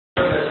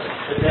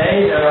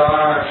today. There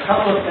are a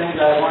couple of things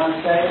I want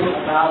to say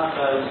about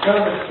the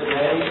service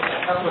today,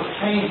 a couple of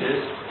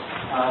changes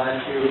that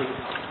you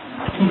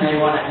may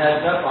want to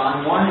heads up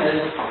on. One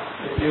is,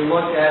 if you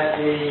look at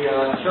the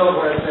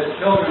children's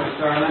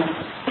sermon,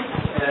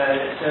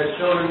 it says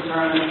children's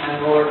sermon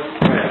and Lord's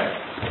Prayer.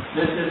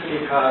 This is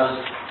because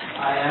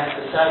I asked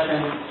the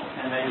session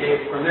and they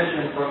gave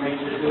permission for me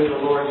to do the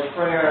Lord's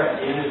Prayer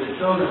at the end of the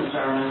children's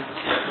sermon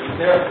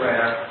with their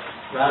prayer,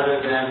 rather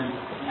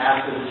than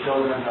after the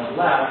children have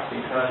left,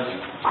 because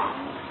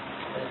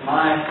it's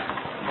my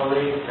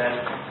belief that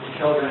the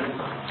children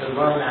should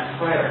learn that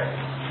prayer.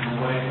 And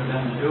the way for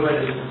them to do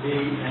it is to be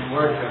in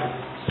worship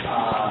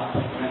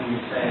when we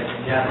say it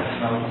together.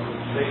 So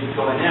please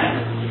join in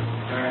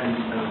during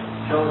the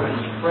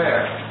children's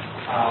prayer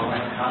when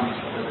it comes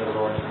to the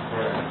Lord's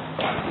Prayer.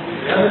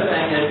 The other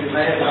thing is, you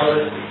may have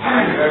noticed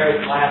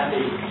very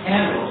classy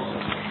candles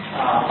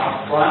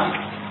up front.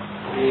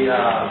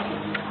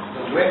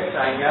 The wicks,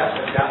 I guess,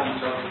 have gotten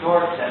so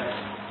short that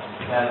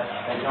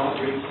they don't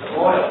reach the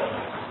oil,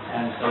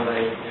 and so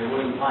they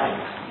wouldn't light.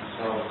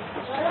 So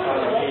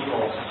other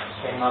people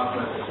came up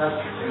with a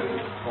substitute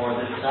for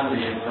this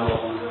Sunday until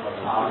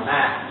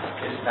Matt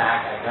is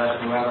back. I guess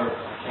whoever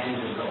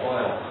changes the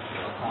oil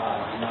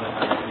knows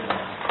how to do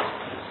that.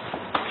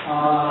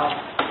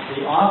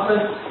 The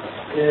office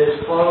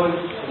is closed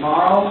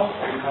tomorrow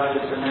because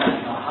it's a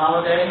national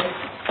holiday.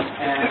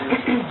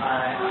 And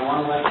I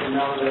want to let you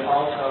know that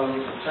also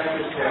the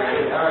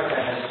Secretary, Erica,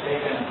 has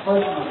taken a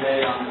personal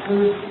day on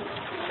Tuesday,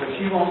 so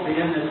she won't be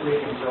in this week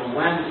until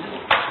Wednesday.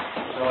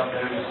 So if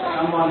there's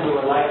someone who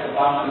would like to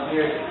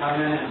volunteer to come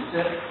in and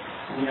sit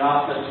in the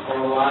office for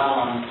a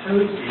while on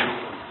Tuesday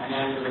and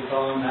answer the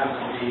phone, that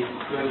would be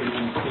good. You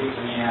can speak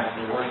to me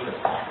after worship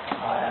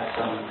at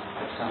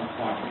some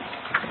point.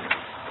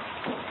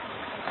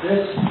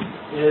 This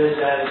is,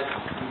 as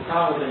you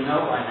probably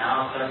know by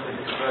now, especially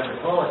if you've read the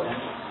bulletin,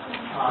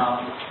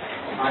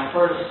 my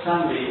first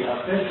Sunday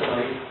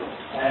officially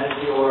as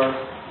your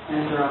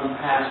interim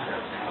pastor.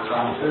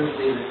 On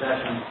Tuesday, the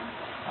session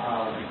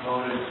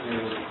voted to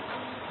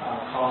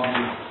call me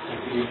to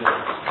be the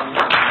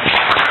interim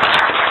pastor.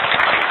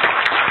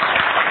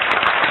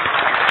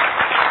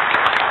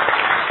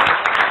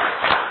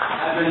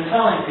 I've been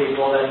telling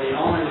people that the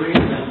only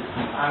reason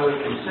I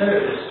would consider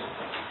this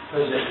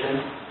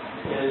position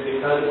is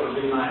because it would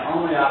be my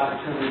only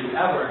opportunity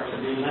ever to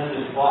be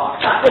Linda's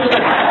boss.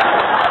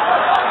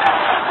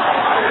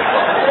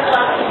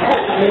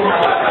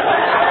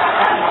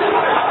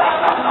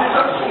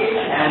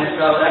 And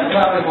so that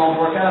probably won't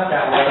work out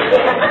that way.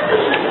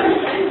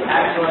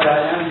 Actually,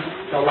 I am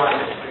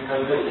delighted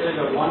because this is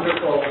a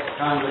wonderful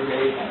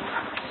congregation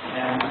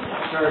and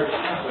church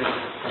with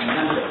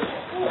tremendous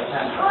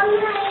potential.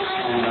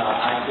 And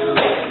I do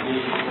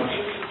indeed look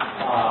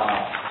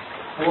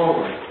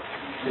forward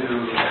to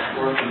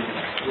working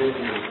with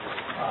you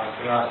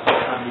throughout the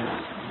coming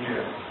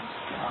year.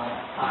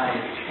 I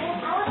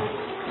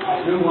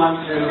do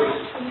want to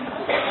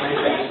make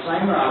a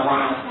disclaimer. I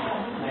want to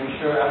make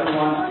sure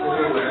everyone is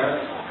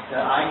aware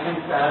that I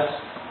confess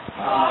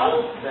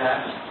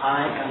that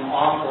I am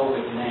awful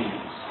with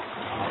names.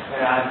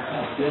 Okay,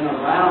 I've been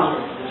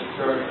around this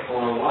church for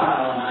a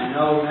while, and I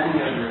know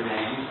many of your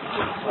names,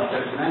 but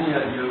there's many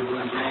of you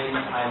whose names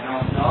I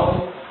don't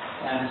know,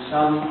 and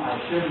some I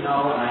should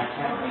know and I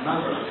can't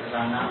remember because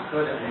I'm not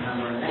good at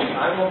remembering names.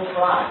 I will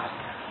try,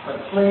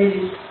 but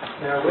please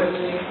bear with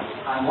me.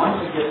 I want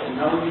to get to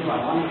know you. I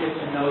want to get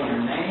to know your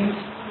name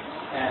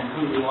and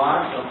who you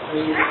are, so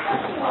please,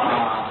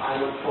 I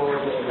look forward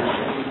to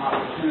getting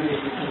opportunities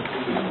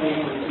to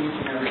meet with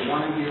each and every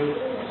one of you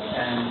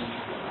and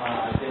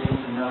getting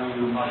to know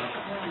you much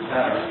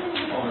better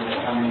over the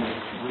coming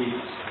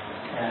weeks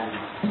and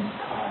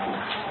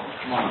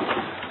months.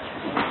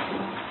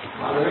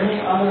 Are there any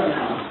other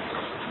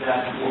announcements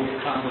that need to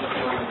come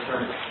before the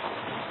church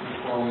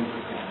before we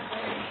begin?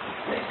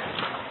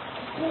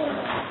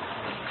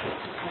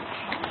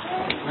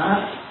 If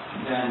not,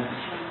 then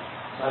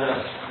let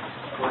us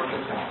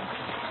worship God.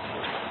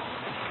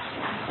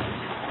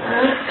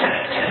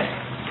 Thank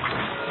you.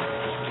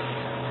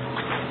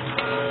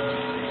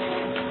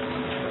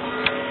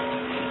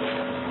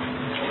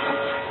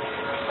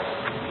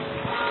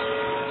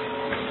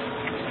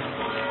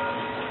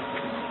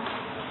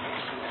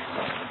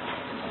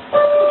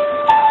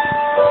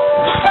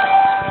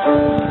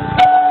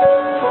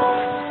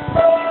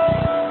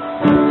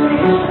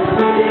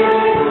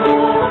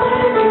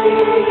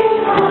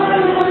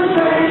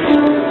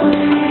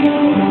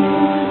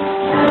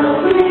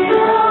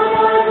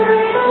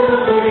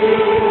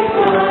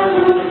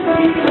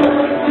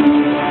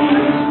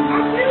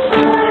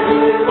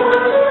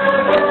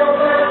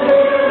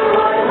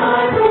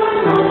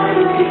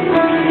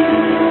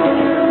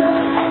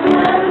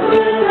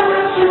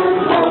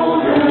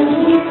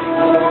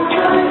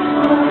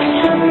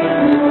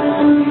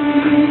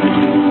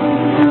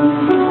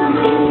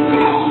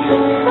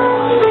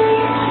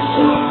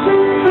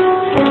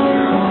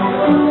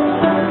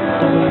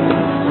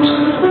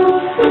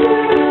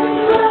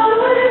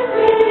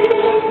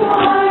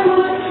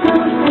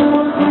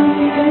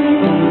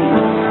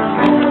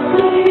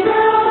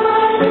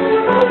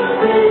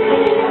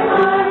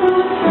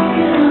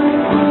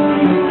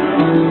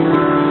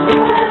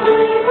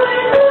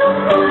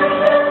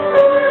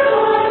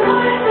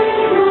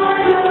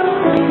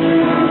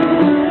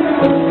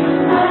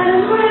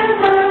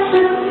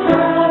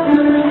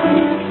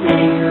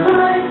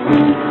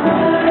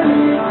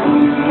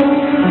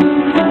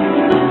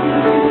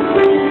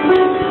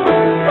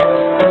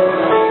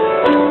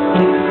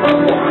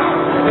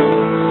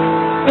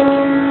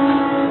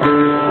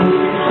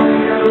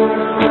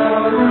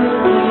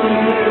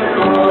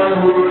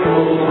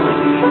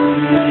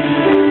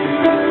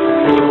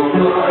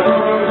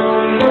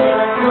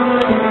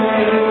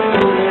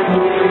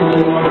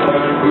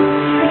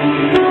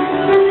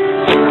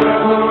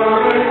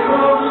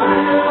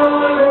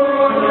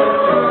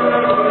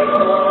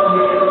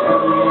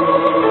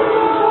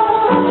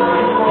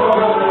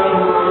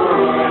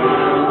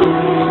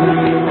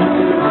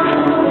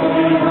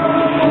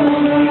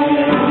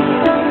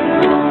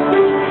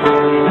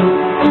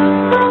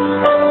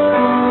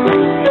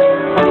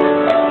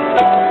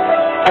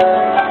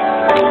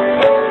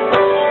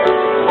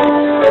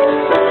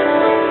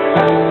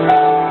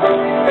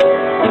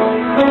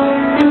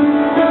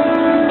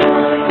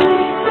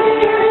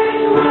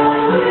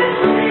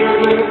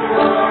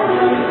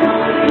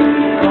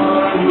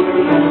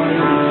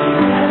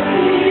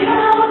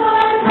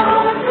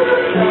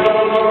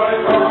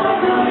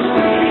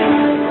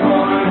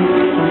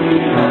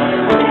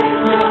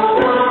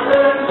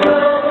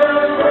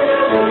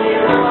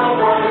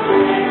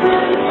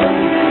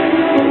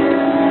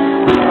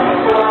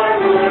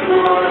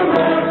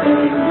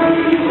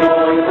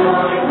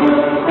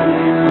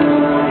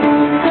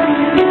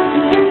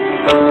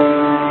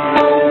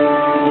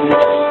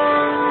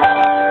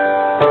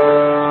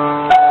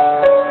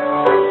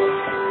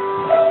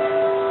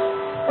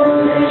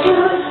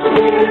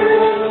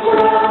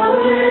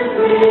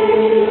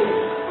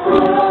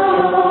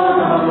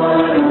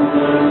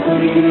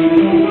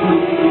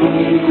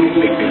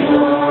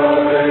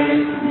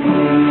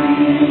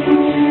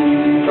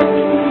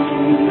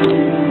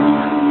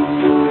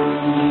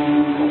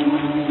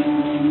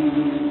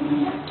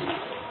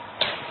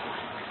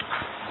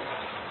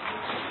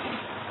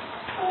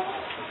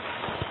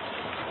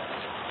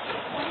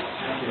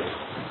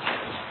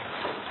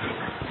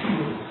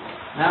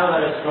 Now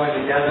let us join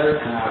together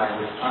in our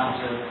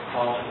responsive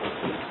call to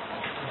worship.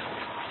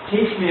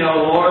 Teach me,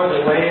 O Lord,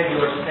 the way of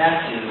your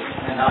statutes,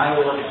 and I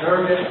will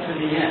observe it to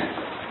the end.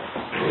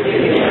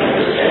 Give me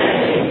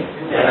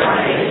understanding, that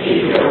I may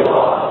keep your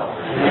law,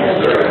 and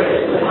observe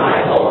it with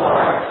my whole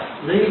heart.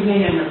 Lead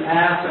me in the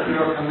path of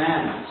your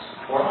commandments,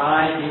 for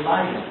I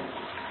delight in it.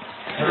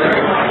 Turn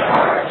my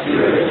heart to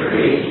your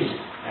decrees,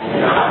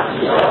 and not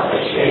to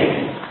selfish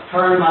gain.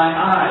 Turn my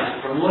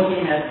eyes from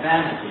looking at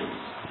vanity.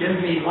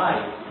 Give me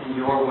light in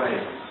your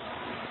ways.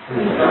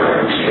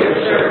 Confirm to your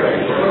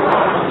servant your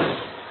promise,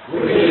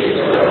 which is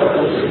to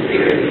those who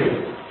fear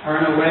you.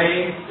 Turn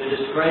away the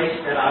disgrace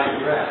that I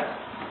dread,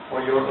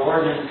 for your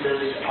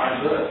ordinances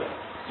are good.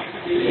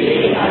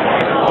 See, I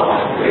have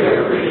longed for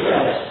your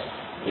precepts.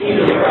 In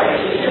your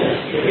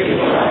righteousness give me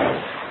life.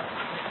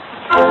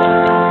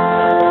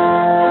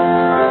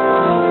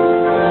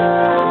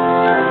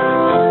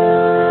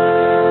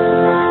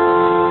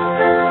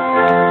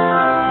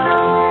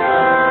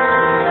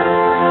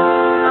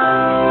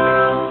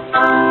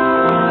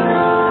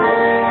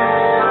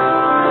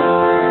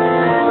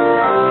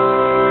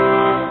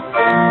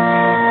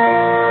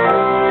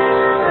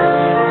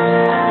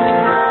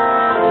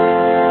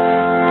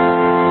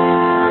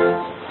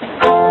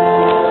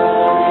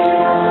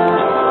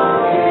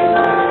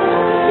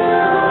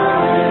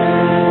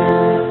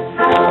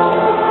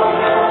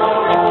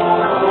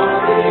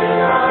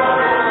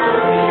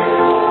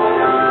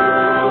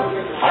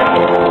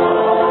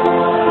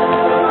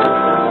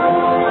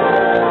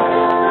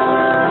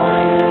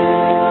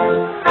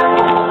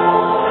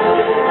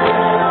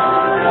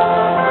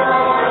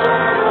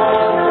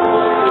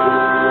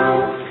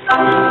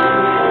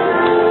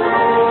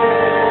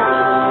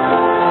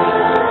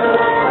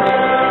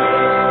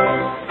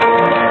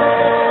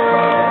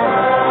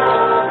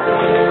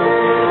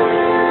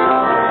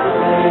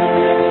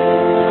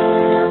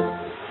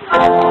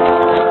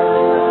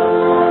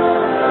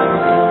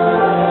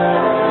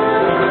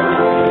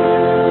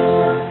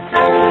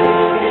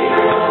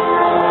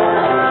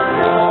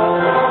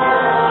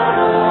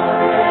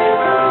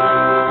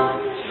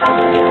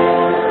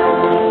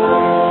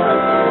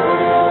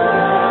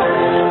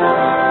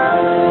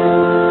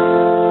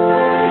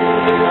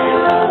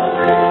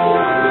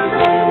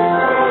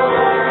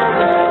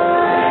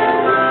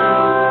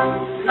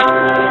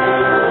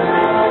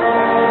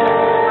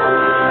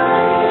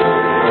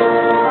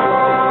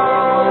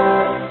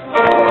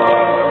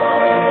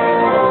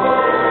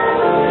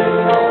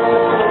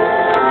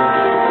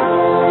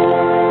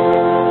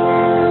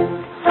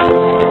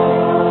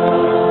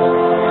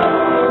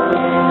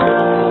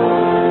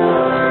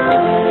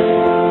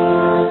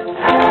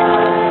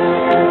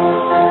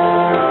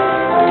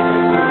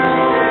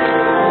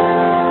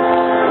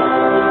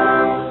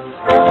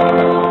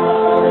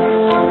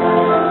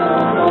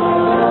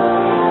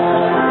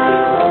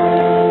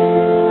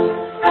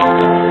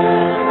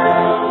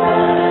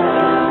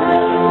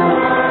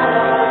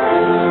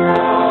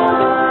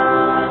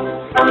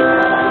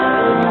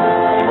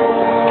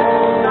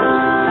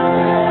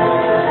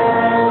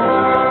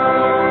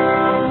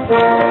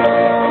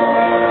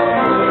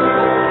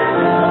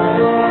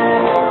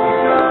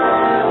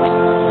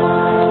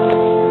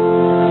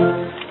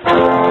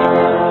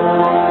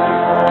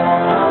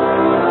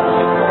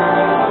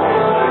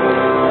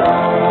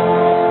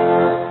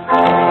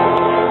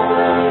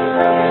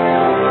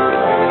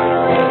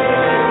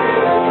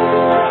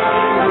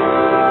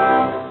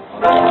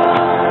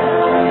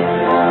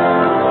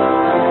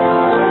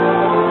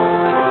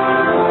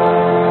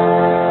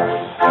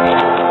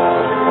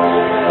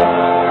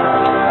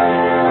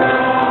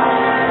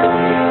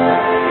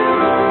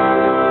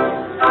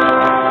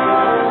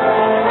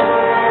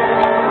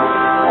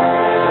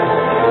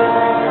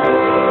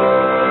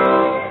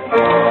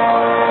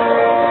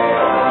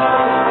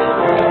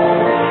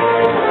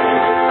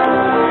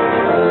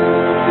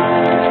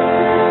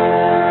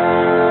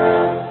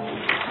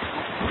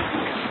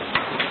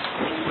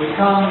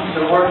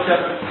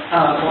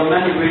 For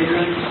many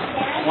reasons.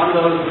 One of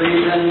those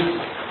reasons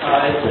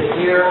is to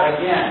hear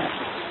again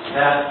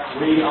that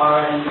we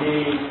are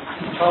indeed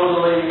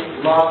totally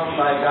loved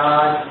by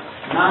God,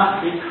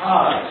 not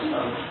because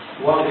of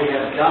what we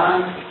have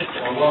done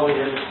or what we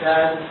have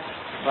said,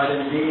 but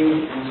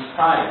indeed in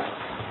spite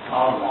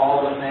of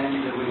all the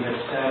things that we have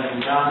said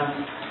and done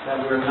that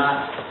we're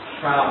not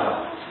proud of.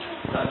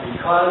 But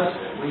because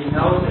we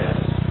know this,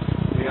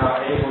 we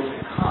are able to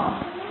come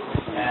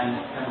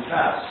and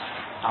confess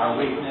our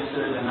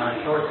weaknesses and our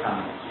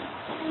shortcomings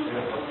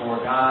before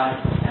God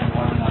and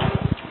one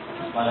another.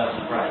 Let us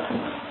pray.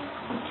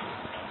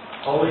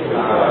 Holy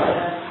God,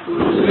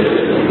 whose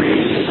wisdom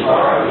reaches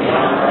far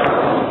beyond our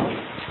own,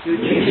 you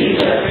teach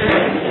us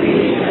strength and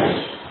weakness,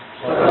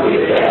 but we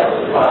fail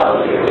to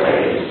follow your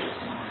ways.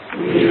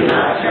 We do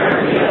not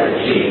turn the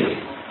other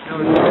cheek,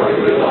 nor do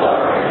we love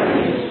our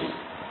enemies.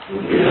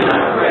 We do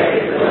not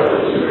pray for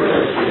those who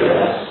persecute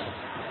us.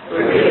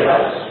 Forgive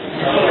us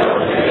and show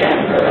us again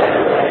the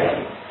better way,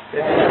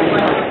 that we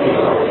might be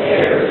both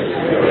heirs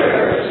and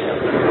bearers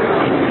of your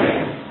coming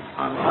reign.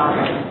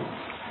 Amen.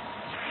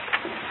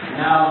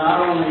 now not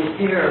only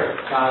hear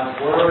God's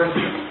word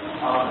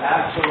of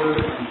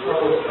absolute and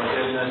total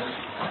forgiveness,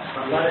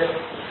 but let it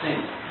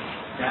sink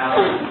down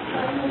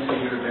into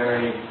your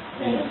very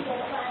being.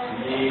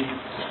 Indeed,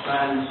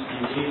 friends,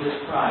 in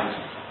Jesus Christ,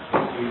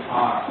 we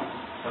are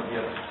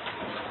forgiven.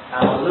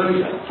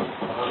 Hallelujah.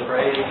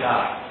 Praise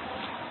God.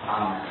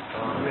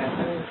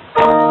 Amen.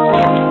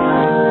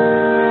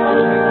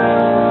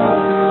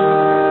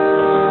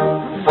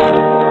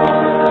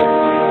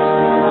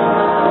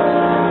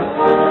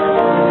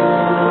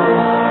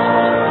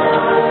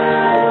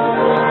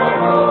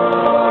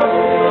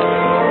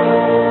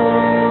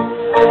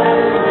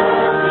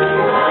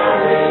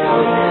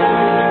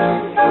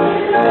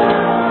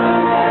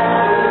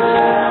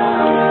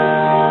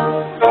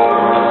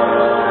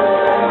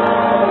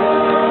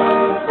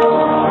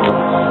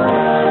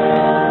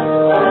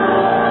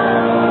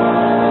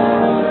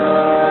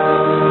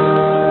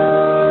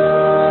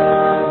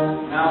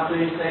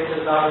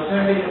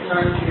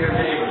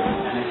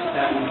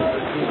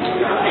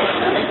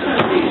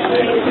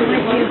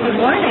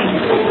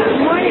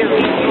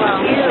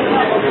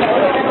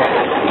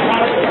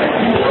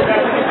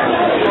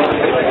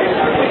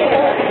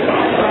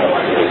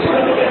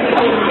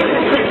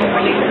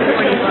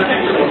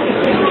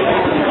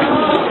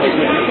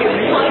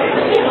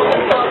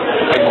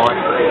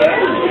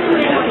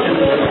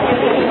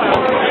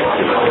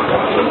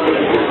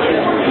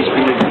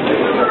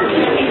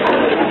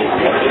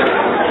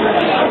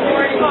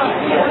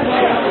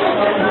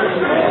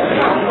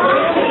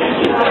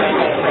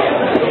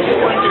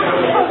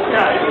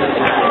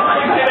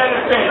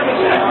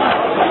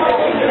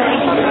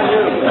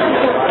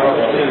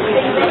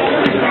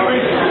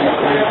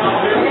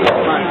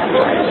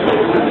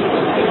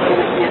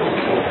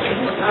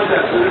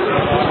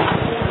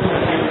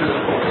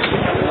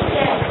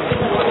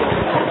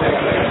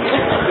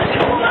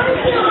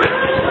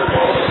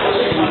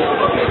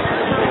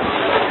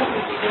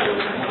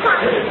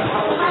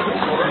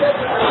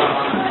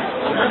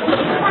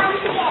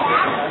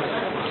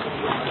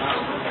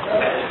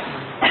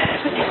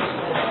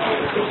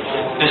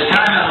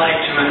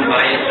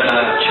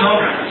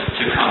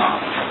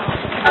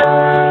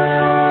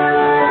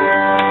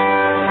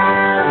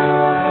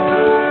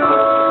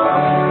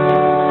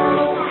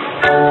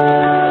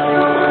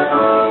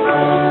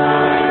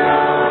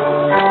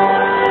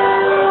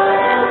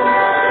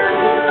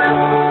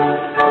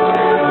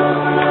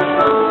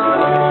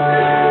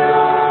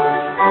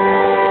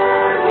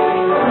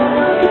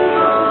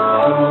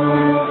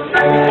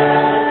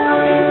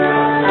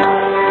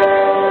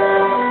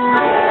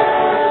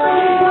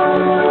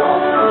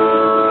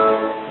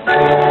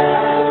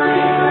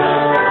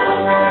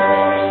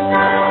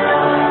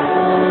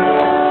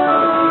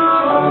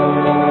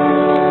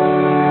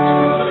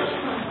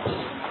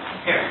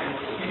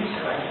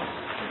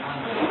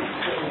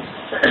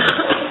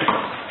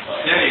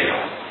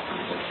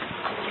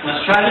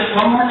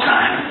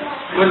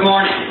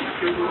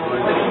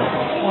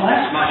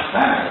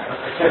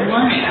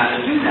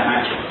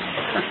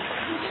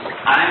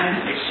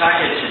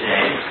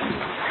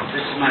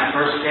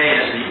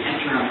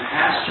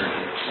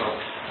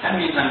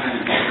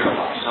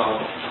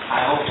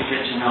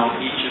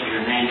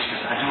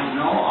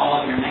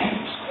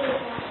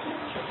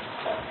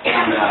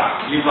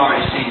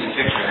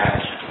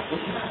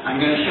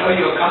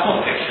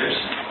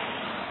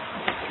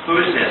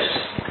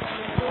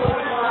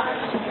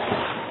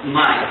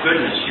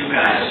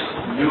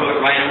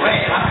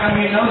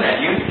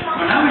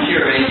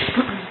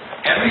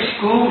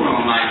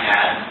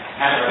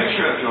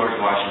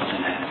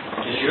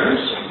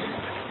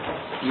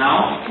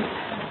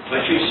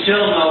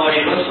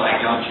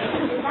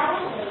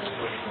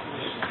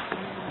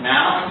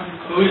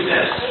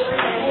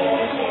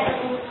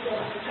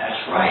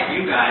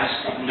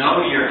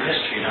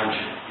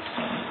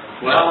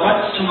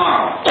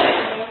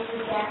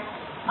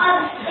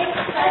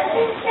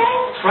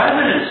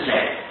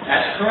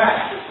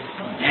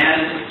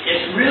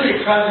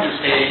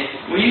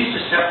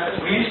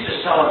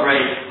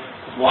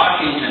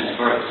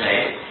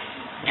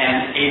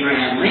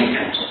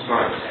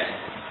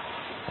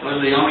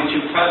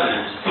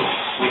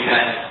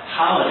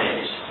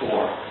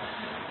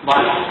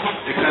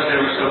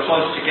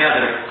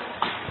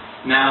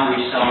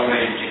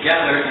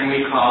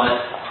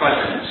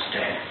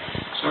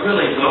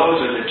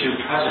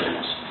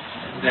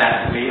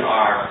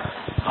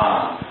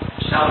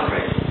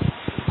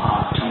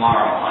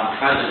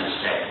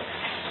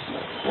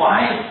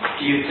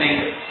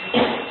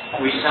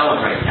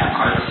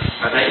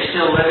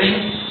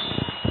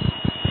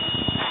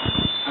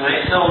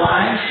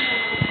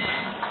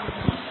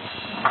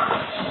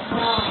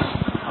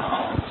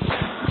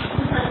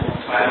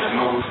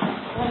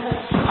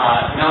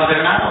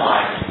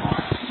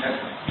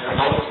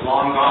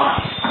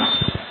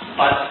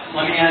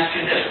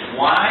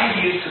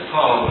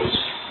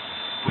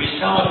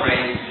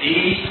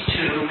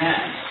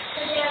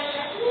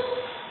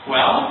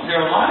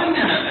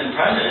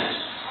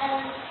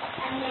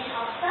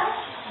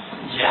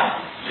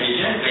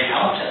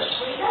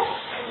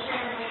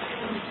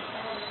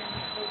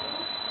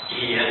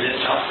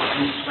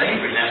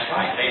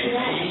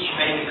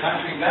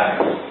 country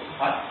better.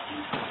 What?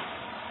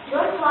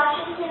 George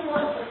Washington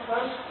was the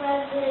first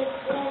president,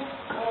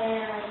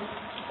 and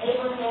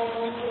Abraham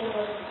Lincoln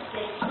was the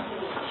 16th.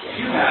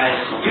 You guys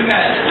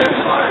are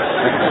smart.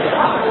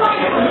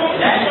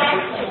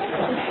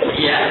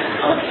 Yes,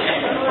 okay.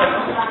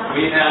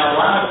 We've had a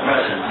lot of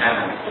presidents,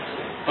 haven't we?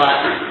 But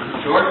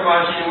George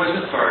Washington was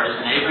the first,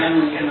 and Abraham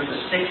Lincoln was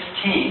the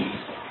 16th.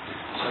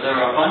 So there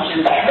were a bunch in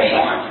between,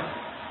 weren't there?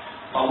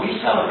 Well, we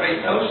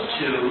celebrate those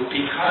two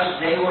because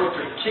they were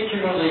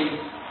particularly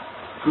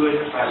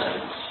good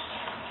presidents.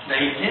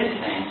 They did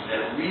things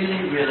that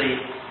really, really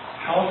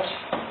helped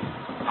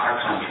our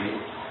country,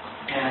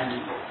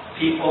 and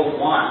people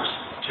want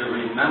to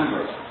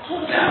remember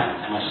them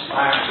and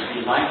aspire to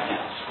be like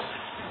them.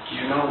 Do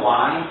you know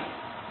why?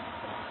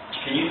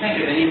 Can you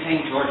think of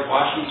anything George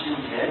Washington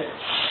did?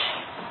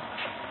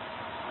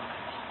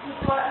 He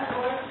fought in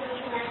war to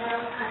defend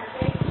our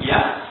country.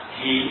 Yeah,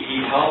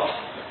 he helped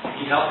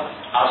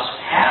us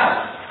have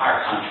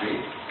our country.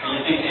 Can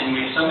you think? And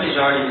somebody's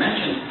already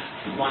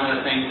mentioned one of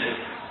the things that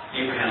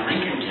Abraham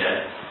Lincoln did,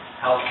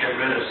 helped get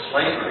rid of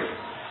slavery.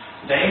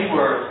 They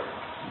were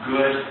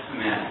good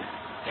men.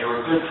 They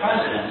were good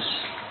presidents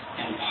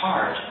in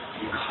part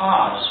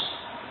because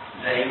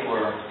they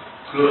were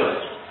good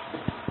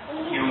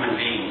human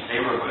beings. They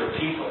were good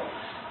people.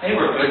 They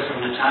were good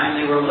from the time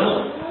they were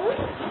little,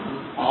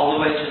 all the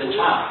way to the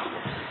top.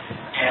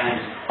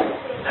 And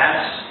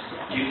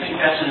do you think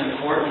that's an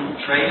important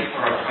trait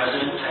for a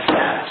president to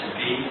have, to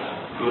be a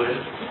good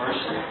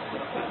person?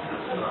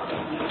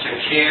 To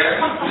care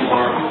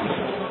for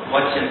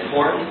what's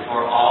important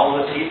for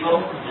all the people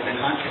in the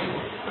country?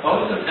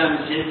 Both of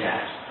them did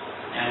that.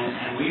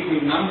 And we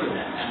remember them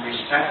and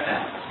respect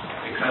them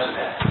because of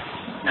that.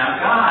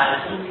 Now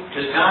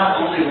does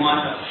God only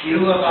want a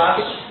few of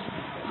us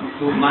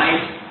who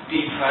might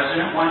be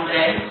president one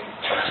day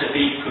to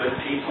be good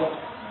people?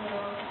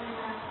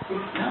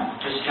 No.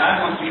 Does God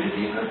want you to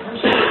be a good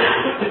person?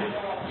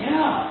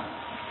 Yeah.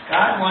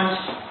 God wants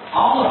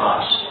all of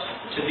us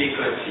to be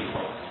good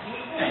people.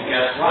 And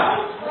guess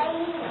what?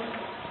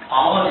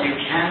 All of you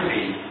can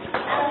be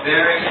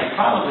and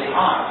probably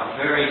are, a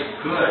very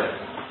good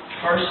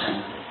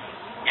person.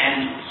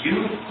 And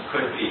you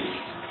could be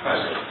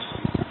president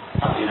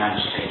of the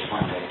United States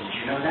one day. Did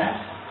you know that?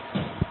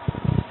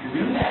 You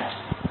knew that.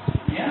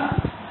 Yeah.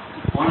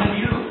 One of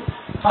you.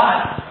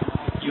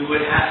 But you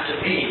would have to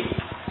be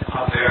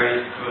a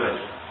very good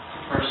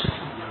person.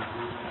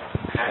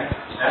 Okay?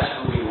 That's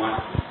who we want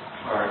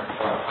for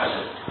our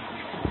president.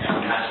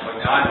 And that's what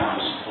God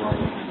wants for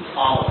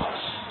all of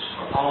us.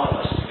 For all of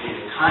us to be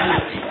the kind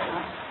of people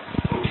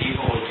who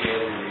people will be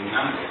able to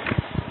remember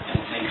and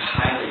think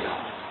highly of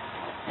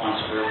once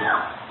we're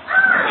gone.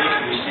 Okay,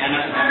 can we stand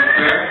up and have a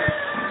prayer?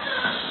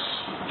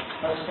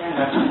 Let's stand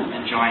up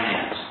and join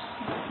hands.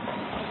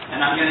 And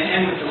I'm going to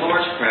end with the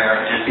Lord's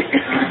Prayer, and the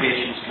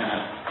congregation's going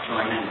to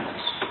join in with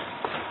us.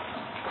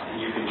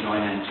 And you can join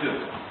in too.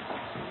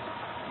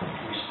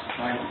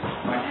 Can we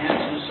join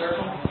hands in a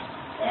circle?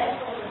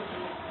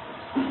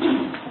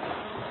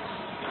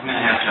 I'm going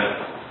to have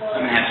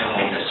to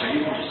hold this, so you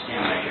can just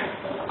stand right here.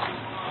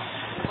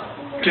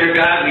 Dear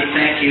God, we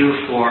thank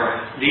you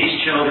for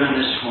these children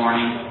this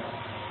morning.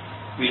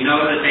 We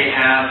know that they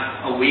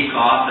have a week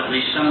off, at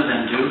least some of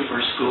them do,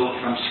 from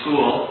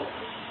school.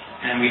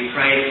 And we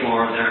pray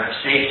for their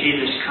safety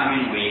this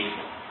coming week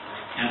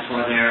and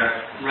for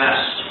their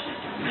rest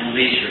and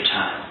leisure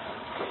time.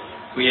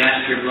 We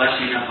ask your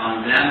blessing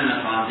upon them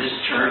and upon this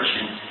church,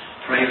 and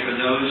pray for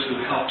those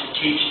who help to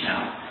teach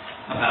them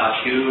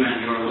about you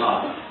and your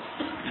love.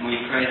 And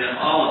we pray that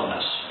all of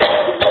us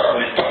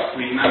would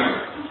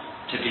remember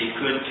to be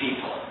good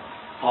people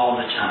all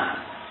the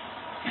time.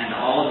 And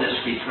all of this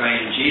we pray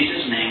in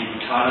Jesus' name,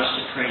 who taught us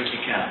to pray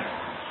together.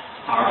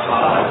 Our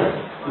Father,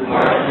 who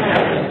art in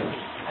heaven,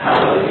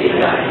 hallowed be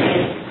thy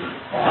name.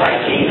 Thy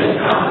kingdom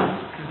come,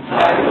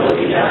 thy will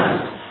be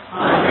done,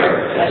 on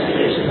earth as it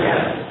is in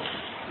heaven.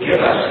 Give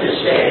us this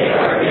day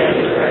our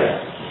daily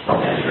bread,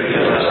 and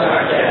forgive us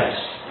our debts,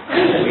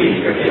 as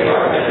we forgive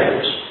our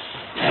debtors.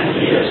 And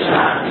lead us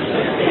not into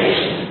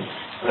temptation,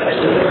 but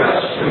deliver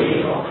us from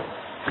evil.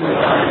 For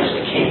thine is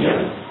the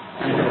kingdom,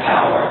 and the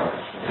power,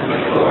 and the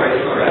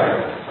glory forever.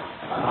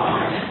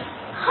 Amen.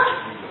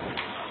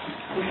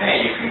 Okay,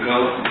 you can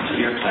go to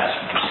your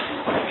classrooms.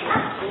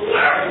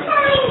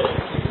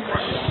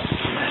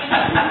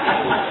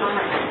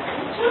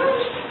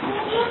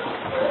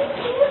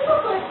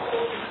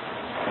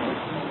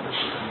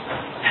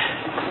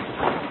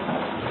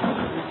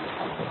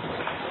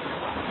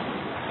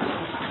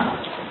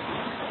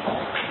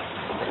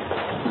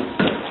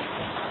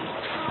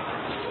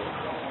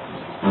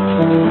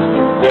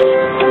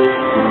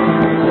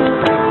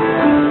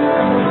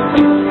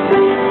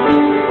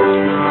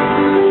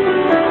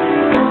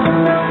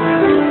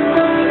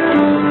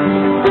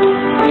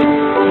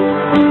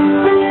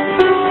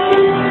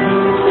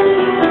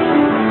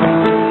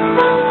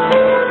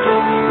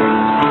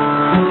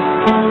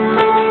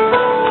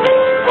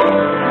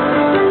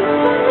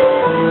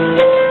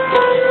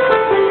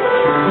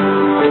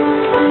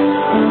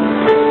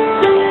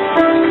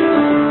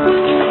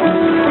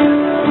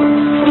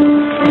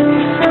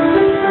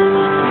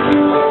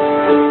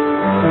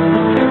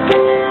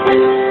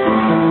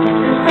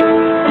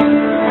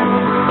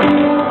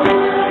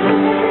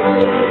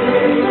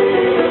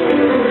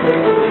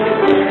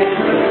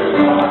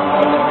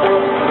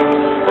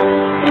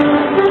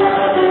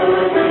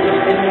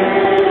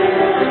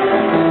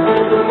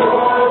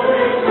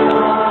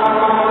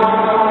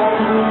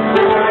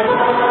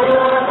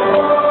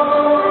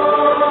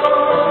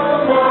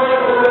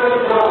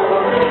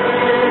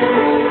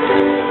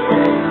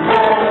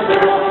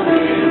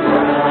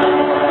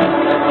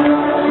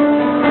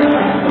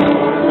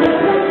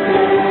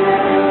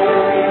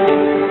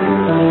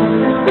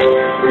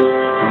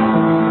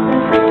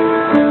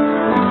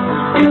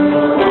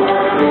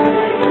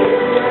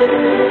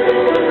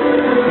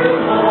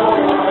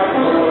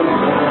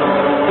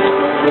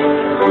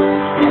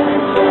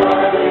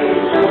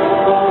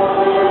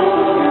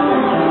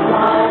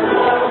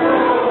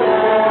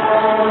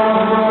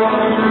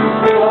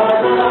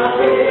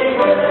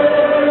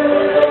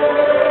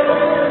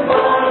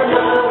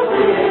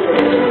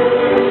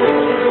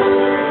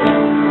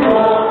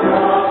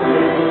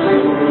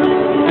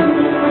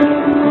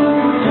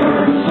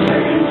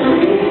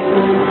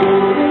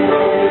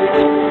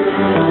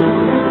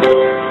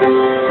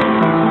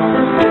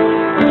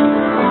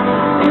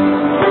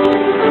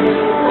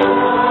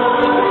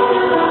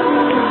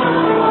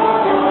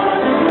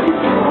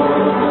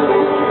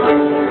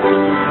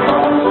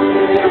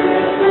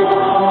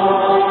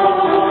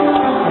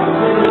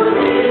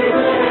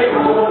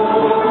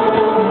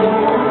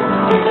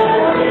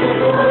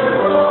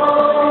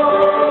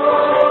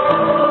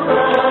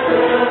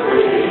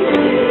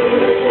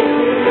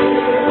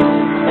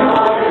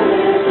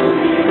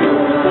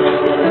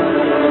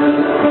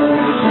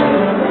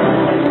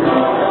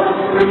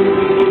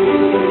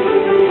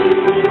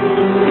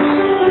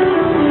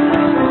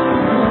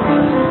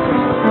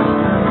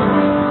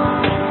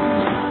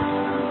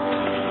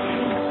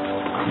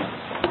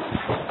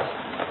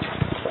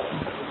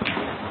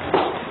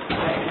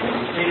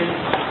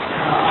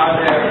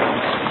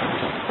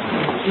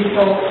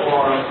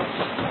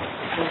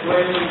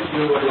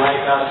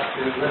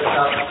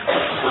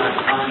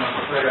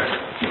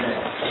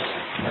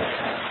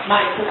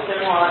 My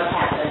sister-in-law is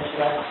Catherine.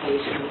 She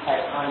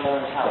has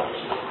ongoing health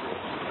issues.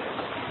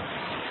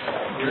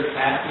 You're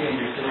Kathy and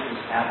your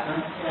sister's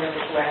Catherine?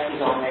 Elizabeth West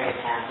is all married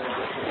Catherine.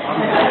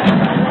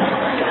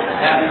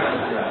 Catherine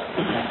is correct.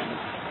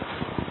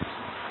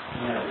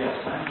 Yes,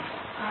 ma'am.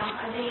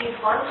 The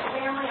Barks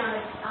family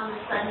on the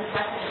sudden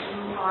death of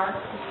June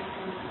Barks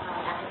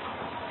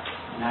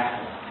in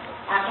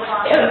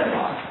Applebaum.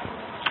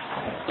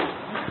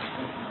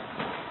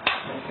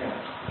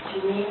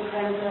 Janine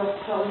Grenville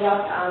showed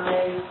up on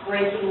the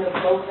breaking of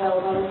both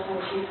elbows when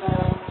she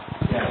fell.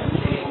 Yes,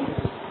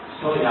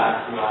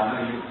 Soliak, who I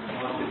know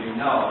most of you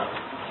know,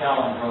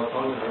 Helen broke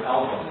both of her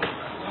elbows.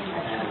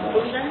 And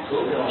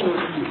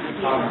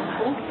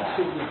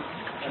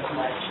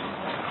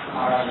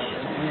all right,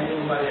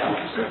 anybody else?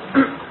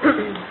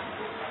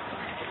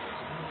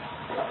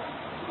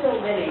 Still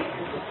many,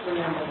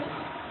 remember.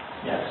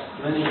 Yes,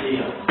 Lindy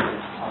Deal.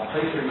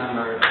 Please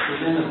remember,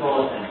 she's in the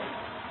bulletin,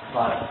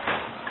 but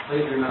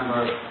please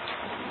remember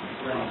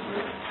Lindy.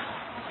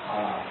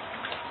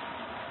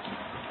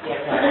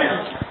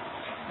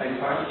 Beg your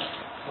pardon?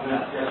 Oh, no,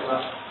 yes,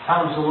 well.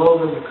 Tom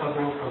Zaloga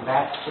recovering from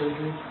back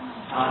surgery?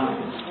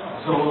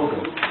 Zaloga.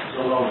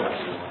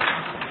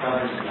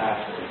 Recovering from back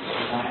surgery.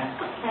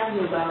 Karen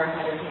Neubauer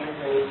had her hand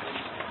raised.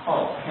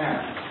 Oh,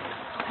 Karen.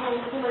 My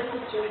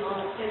sister-in-law,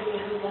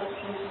 Vivian, who loves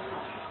children.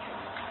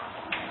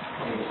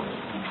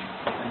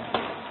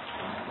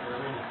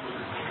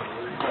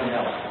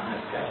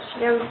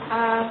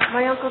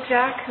 My Uncle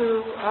Jack,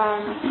 who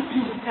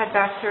just had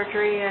back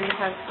surgery and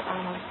has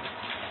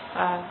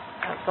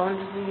bone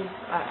disease,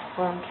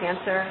 bone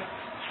cancer.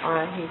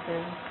 He's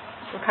in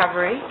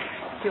recovery,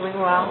 doing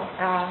well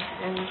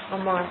in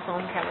Memorial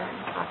Sloan Kettering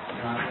Hospital.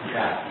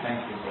 Yeah,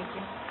 thank you. Thank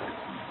you.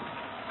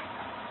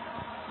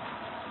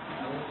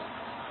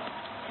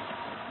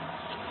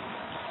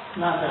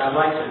 Not that I'd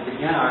like to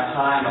begin our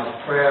time of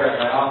prayer as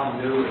I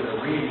often do with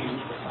a reading.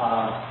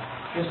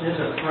 This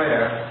is a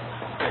prayer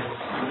that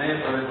you may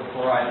have heard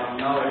before, I don't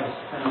know,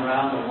 it's been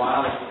around a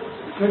while.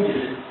 It's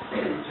attributed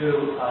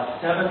to a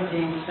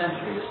 17th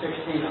century, a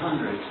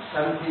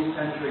 17th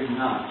century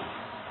nun.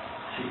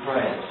 She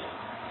prays,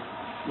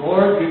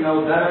 Lord, you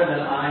know better than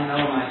I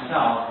know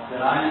myself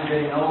that I am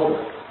getting older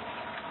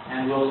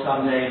and will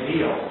someday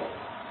be old.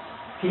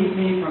 Keep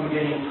me from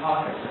getting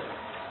talkative,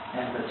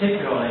 and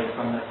particularly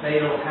from the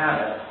fatal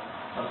habit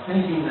of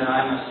thinking that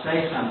I must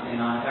say something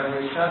on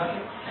every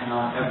subject and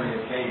on every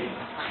occasion.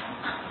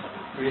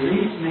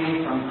 Release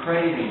me from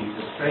craving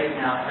to straighten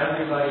out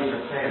everybody's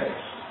affairs.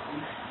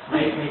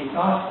 Make me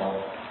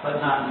thoughtful,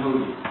 but not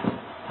moody,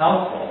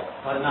 helpful,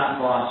 but not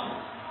bossy.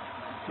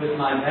 With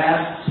my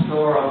vast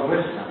store of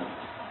wisdom,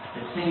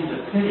 it seems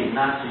a pity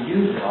not to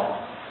use it all.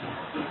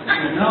 But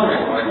you know,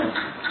 Lord,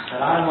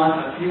 that I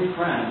want a few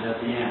friends at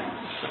the end.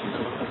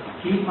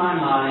 Keep my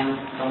mind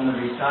from the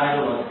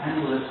recital of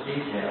endless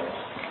details.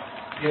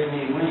 Give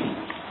me wings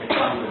to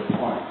come to the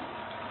point.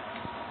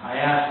 I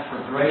ask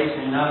for grace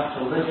enough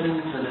to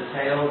listen to the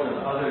tales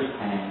of others'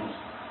 pains,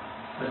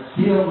 but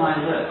seal my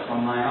lips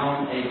from my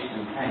own aches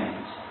and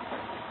pains.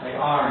 They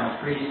are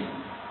increasing,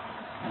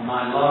 and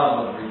my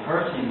love of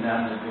rehearsing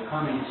them is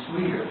becoming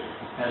sweeter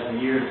as the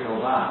years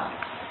go by.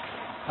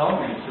 Help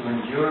me to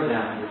endure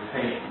them with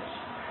patience.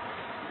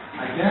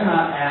 I dare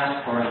not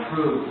ask for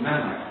improved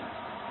memory,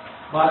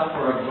 but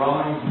for a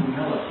growing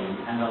humility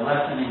and a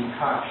lessening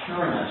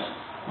cocksureness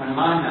when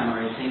my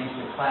memory seems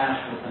to clash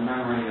with the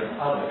memory of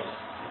others.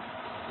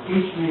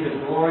 Teach me the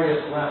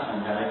glorious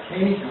lesson that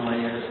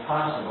occasionally it is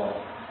possible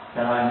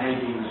that I may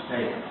be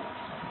mistaken.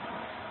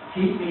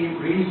 Keep me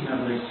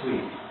reasonably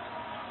sweet.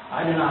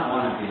 I do not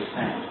want to be a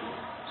saint.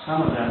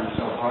 Some of them are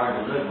so hard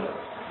to live with.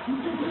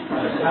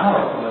 But a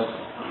sourpuss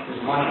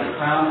is one of the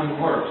crowning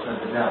works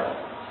of the devil.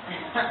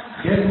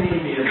 Give me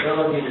the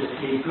ability to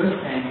see good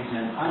things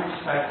in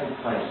unexpected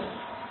places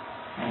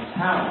and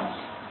talents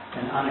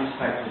in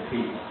unexpected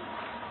people.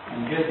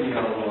 And give me,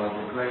 O Lord,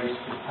 the grace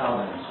to tell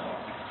them so.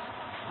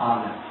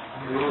 Amen.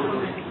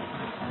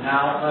 And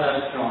now let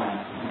us join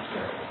in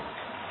prayer.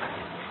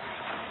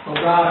 O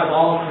God of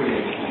all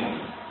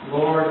creation,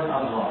 Lord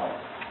of love,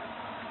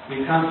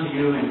 we come to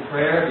you in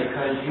prayer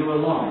because you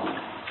alone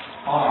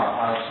are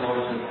our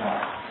source of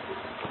help.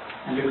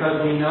 And because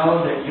we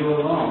know that you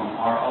alone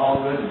are all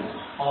goodness,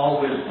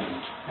 all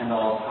wisdom, and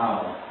all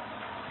power.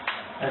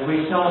 As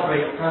we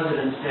celebrate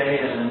President's Day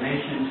as a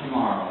nation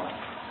tomorrow,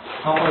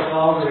 help us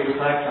all to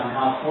reflect on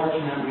how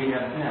fortunate we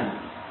have been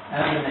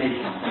as a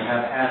nation to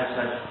have had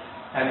such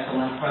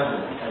excellent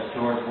presidents as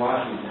George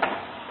Washington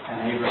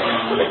and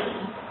Abraham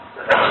Lincoln,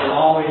 who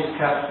always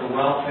kept the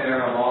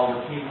welfare of all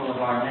the people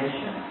of our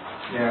nation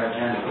their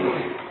agenda.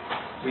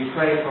 We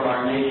pray for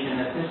our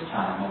nation at this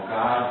time, O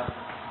God,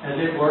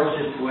 as it works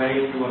its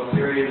way through a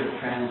period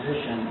of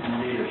transition in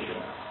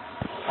leadership,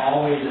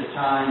 always a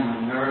time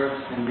when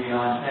nerves can be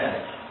on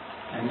edge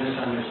and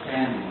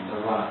misunderstandings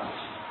arise.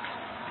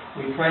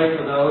 We pray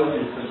for those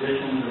in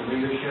positions of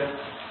leadership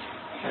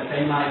that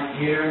they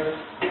might hear,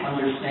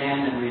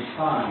 understand, and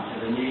respond to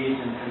the needs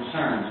and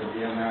concerns of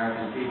the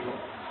American people.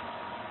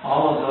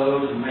 All of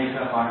those who make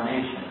up our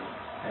nation,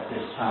 at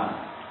this time,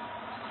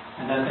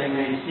 and that they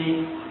may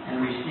seek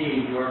and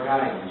receive your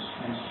guidance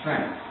and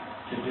strength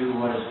to do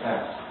what is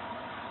best.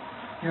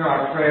 Hear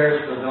our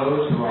prayers for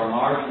those who are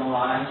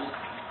marginalized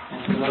and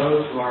for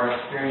those who are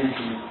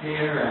experiencing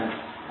fear and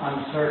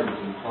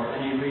uncertainty for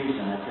any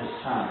reason at this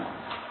time.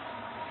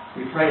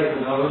 We pray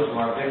for those who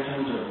are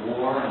victims of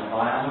war and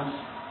violence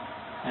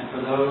and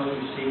for those who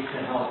seek to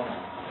help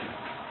them.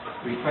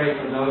 We pray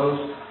for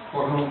those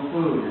for whom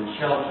food and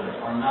shelter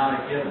are not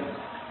a given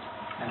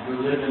and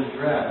who live in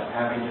dread of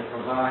having to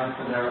provide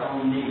for their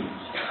own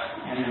needs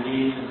and the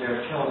needs of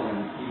their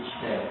children each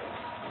day.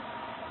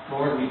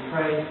 Lord, we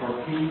pray for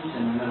peace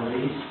in the Middle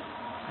East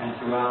and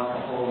throughout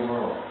the whole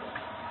world.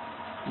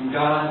 And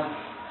God,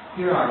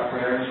 hear our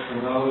prayers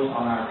for those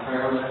on our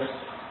prayer list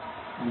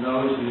and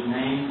those whose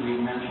names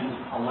we've mentioned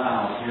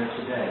aloud here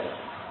today,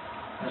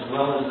 as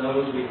well as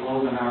those we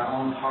hold in our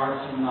own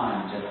hearts and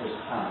minds at this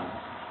time.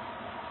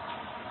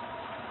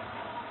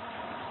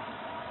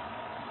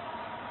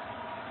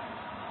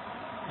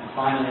 And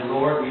finally,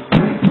 Lord, we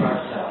pray for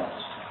ourselves.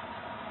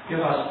 Give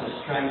us the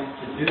strength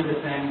to do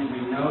the things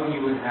we know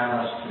you would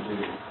have us to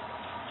do,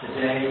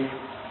 today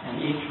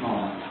and each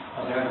moment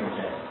of every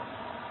day.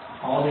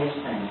 All these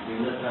things we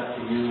lift up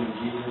to you in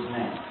Jesus'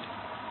 name.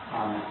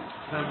 Amen.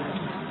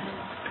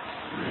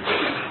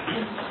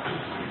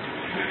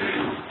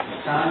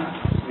 This time,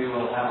 we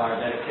will have our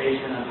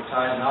dedication of the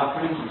tithe and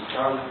offerings and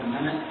start with a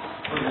minute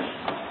for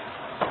mission.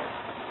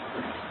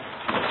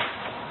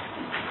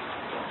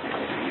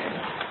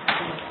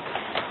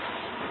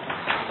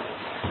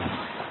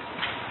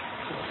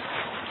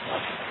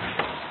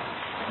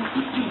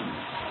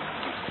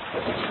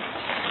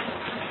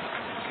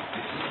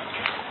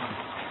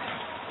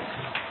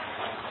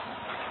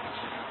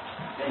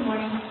 Good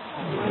morning.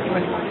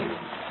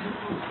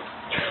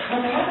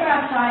 When the weather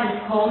outside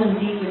is cold and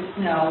deep with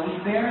snow, we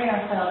bury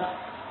ourselves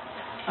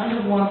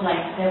under warm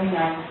blankets every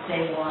night to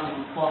stay warm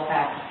and fall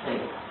fast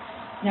asleep.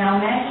 Now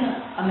imagine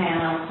a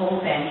man on a cold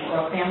bench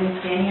or a family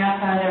standing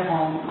outside their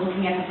home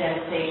looking at the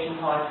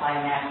devastation caused by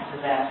a natural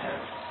disaster.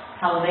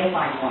 How will they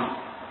find warmth?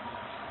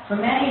 For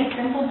many, a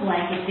simple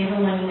blanket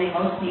given when they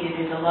most need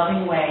it is a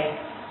loving way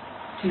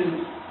to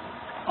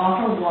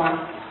offer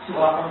warmth, to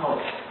offer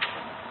hope.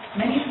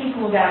 Many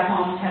people without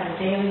homes have a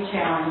daily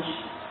challenge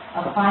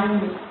of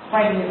fighting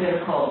the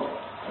bitter cold.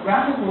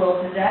 Around the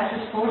world,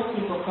 disasters force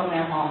people from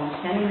their homes,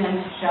 sending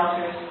them to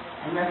shelters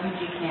and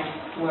refugee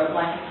camps where a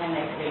blanket can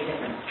make a big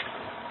difference.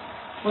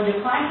 For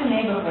declining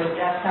neighborhoods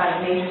outside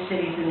of major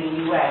cities in the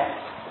U.S.,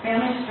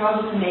 families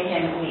struggle to make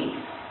ends meet.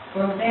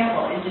 For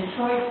example, in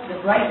Detroit,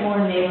 the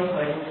Brightmoor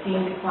neighborhood has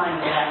seen decline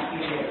in the last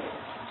few years.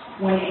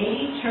 When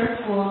 80 Church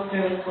World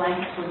Service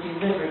blankets were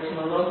delivered to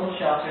a local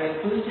shelter,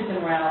 it boosted the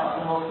morale of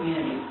the whole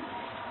community.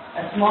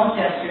 A small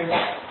gesture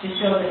to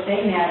show that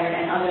they mattered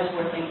and others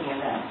were thinking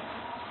of them.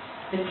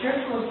 The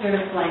Church World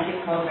Service blanket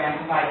program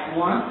provides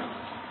warmth,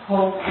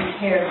 hope, and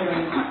care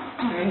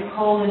during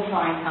cold and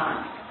trying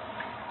times.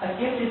 A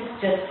gift is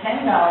just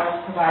 $10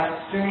 provides a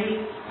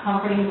sturdy,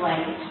 comforting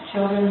blanket to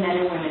children,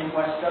 men, and women who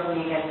are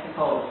struggling against the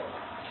cold.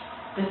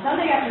 The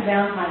Sunday after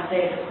Valentine's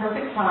Day is the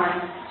perfect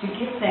time to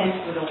give thanks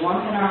for the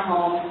warmth in our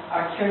homes,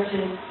 our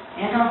churches,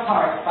 and our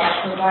hearts by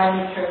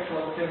providing a Church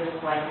World Service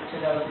blanket to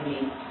those in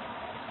need.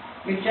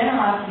 Your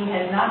generosity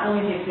has not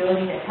only the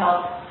ability to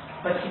help,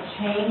 but to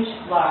change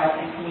lives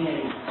and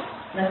communities.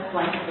 Let's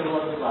blanket the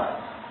world with love.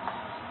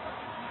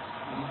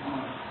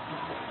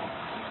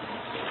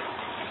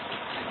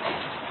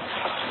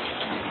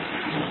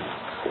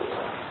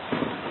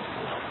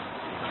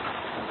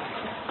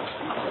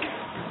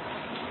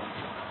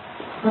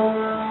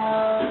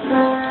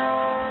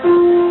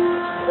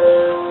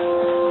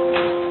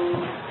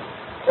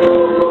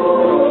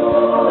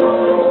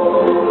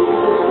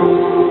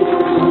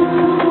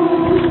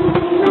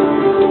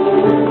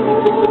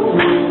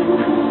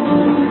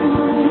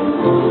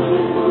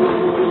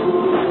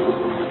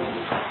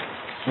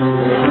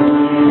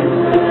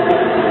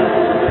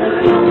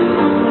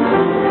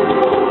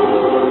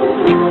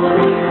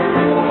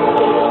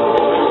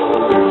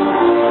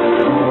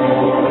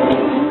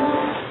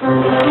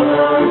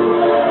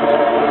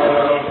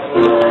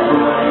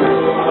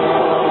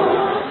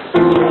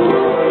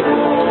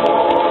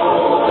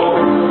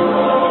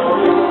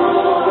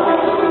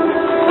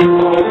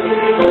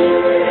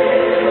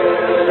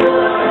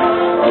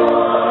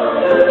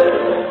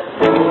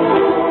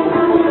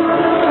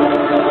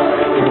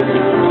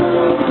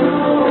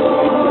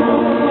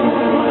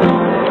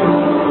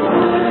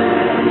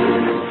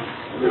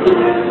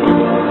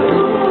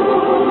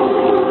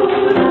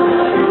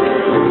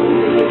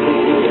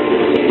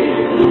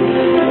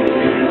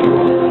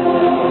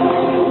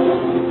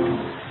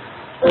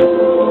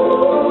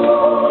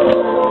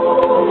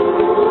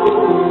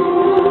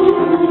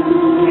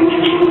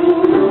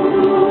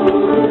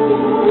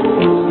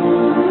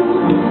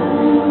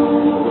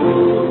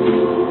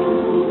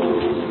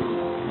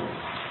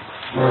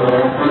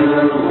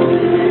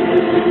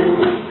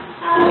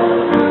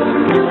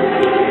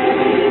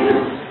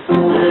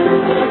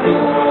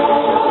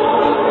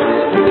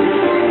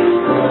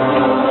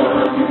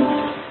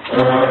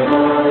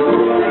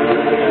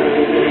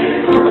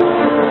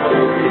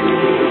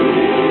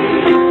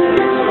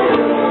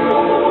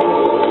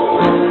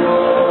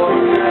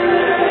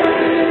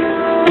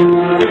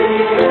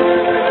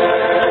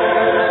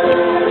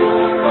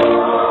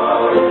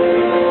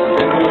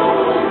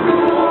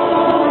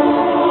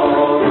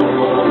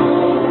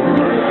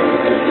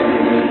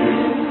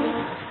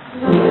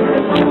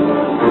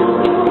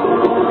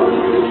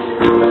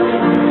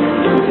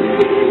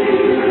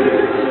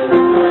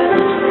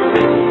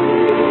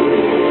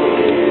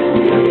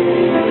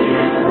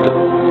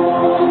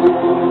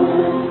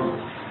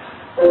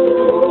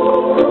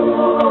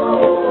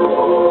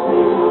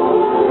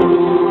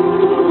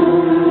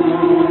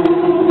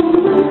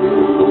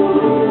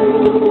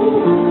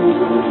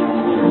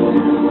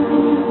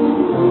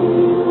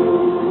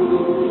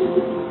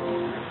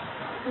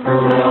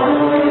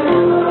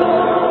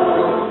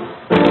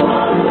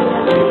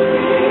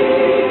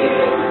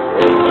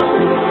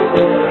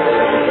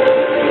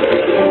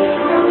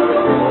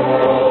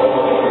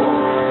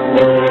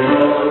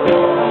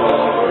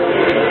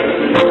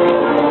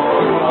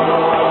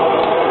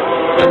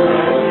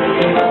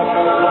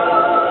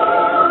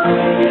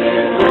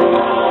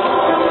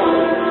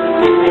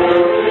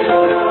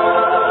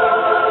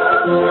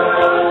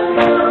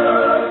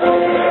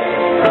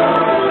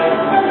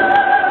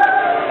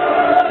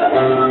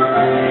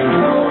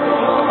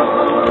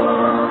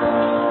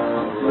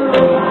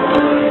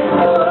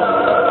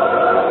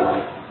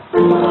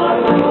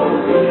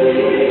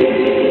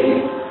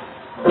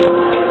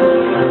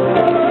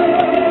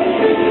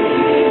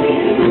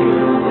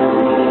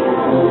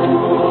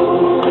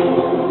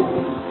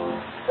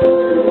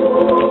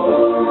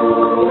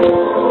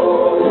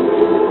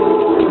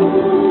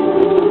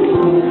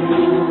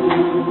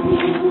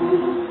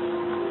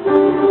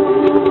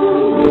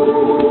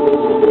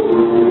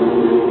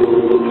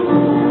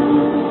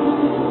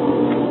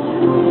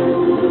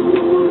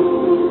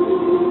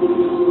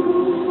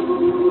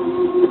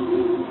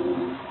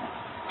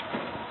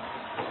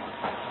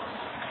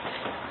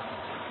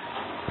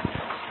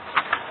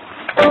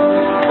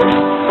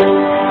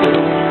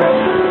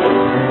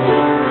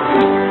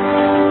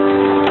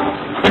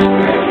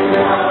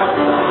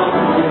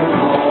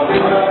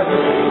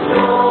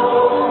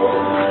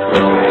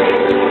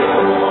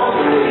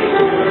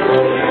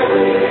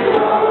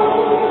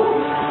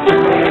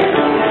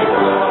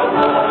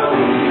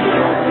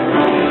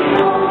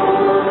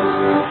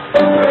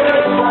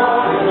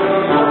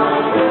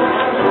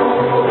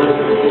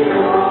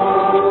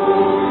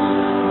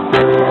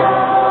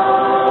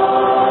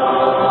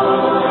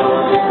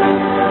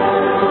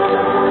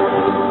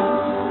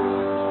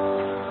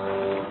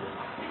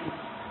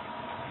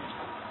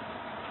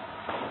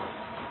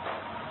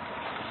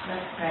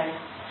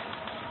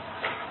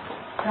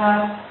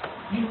 God,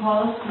 you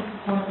call us to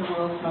support the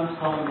world's most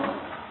vulnerable.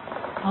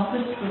 Help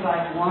us to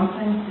provide warmth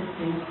and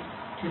assistance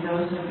to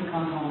those who have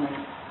become homeless,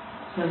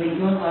 so that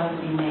your love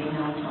will be made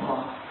known to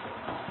all.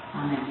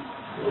 Amen.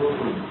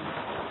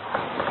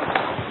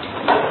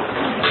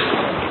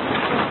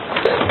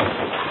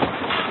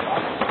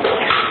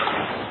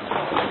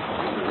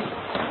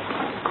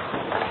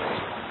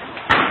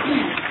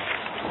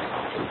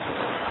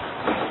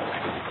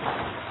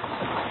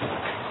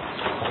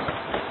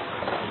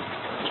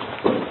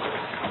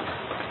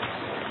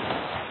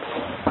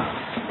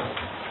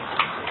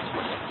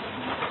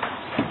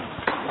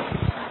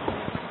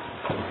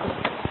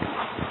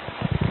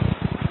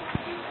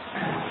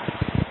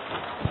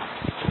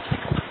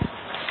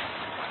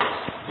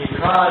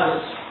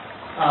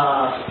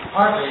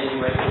 Partly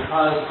anyway,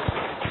 because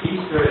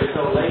Easter is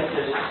so late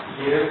this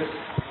year,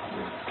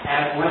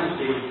 Ash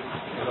Wednesday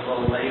is a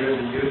little later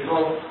than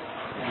usual,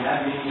 and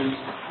that means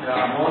there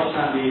are more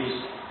Sundays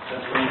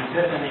between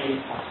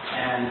Epiphany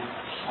and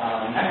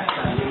next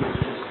Sunday, which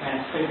is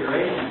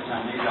Transfiguration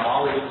Sunday. They're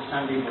always the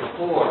Sunday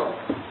before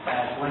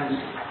Ash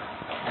Wednesday.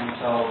 And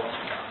so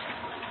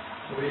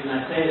the reason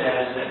I say that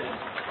is that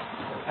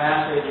the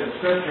passage of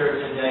Scripture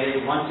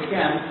today, once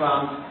again,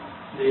 from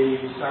the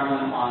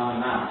Sermon on the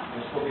Mount.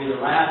 This will be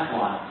the last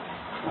one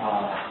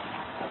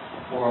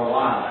for a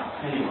while.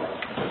 Anyway,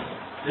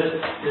 this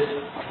is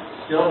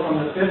still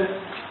from the 5th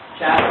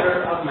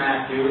chapter of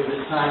Matthew,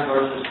 this time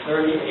verses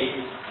 38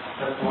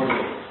 to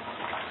 48.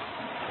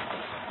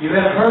 You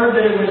have heard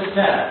that it was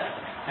said,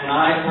 an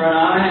eye for an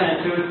eye and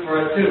a tooth for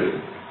a tooth.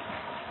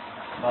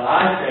 But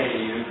I say to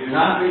you, do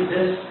not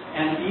resist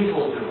an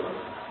evildoer.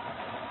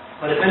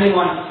 But if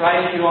anyone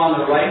strikes you on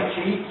the right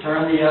cheek,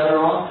 turn the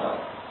other also.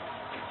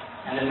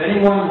 And if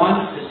anyone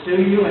wants to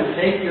sue you and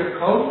take your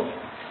coat,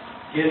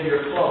 give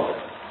your cloak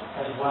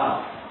as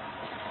well.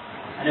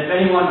 And if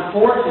anyone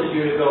forces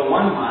you to go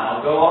 1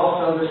 mile, go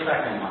also the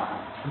 2nd mile.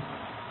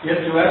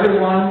 Give to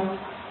everyone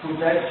who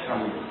begs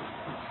from you,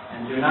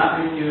 and do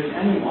not refuse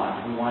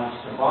anyone who wants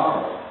to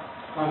borrow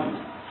from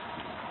you.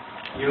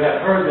 You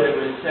have heard that it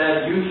was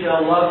said, you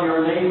shall love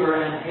your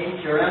neighbor and hate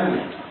your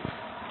enemy.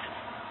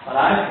 But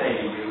I say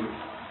to you,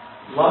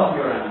 love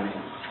your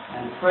enemies,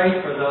 and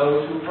pray for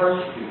those who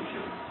persecute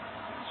you,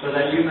 so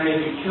that you may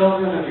be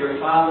children of your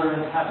Father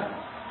in heaven.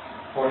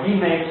 For he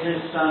makes his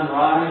sun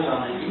rise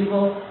on the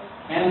evil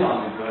and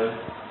on the good,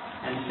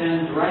 and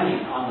sends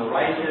rain on the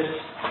righteous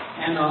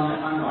and on the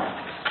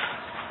unrighteous.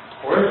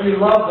 For if you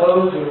love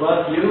those who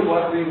love you,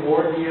 what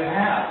reward do you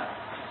have?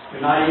 Do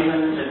not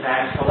even the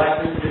tax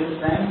collectors do the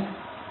same?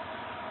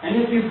 And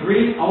if you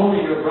greet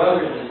only your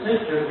brothers and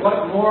sisters,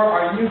 what more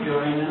are you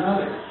doing than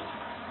others?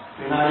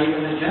 Do not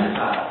even the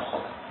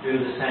Gentiles do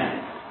the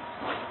same?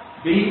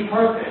 Be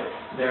perfect,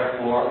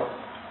 therefore,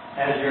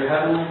 as your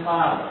heavenly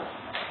Father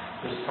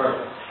is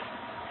perfect.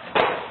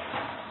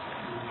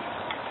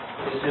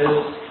 This is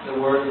the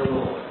word of the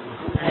Lord.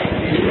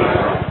 Thank you.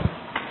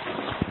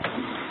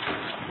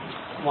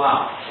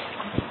 Wow.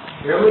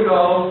 Here we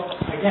go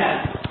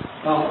again.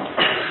 Well,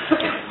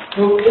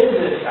 who is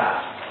this guy?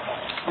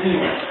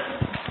 Anyway,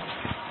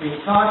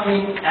 he's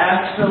talking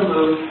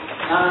absolute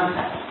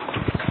nonsense.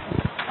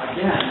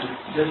 Again,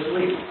 this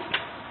week.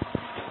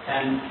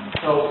 And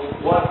so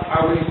what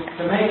are we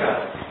to make of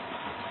it?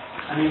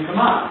 I mean, come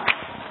on.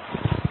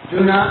 Do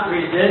not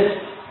resist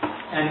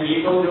an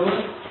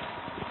evildoer.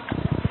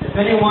 If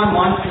anyone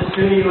wants to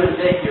sue you and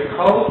take your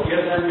coat,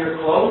 give them your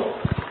cloak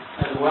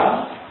as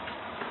well.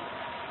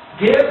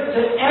 Give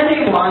to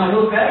anyone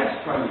who begs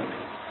from you.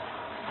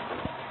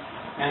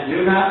 And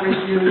do not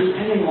refuse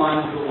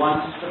anyone who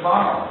wants to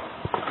borrow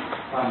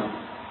from you.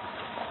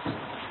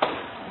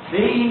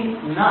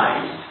 Being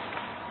nice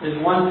is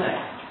one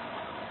thing.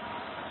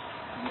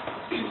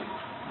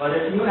 But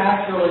if you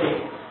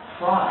actually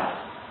try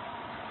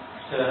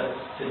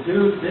to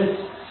do this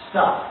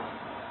stuff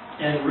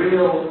in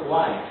real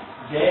life,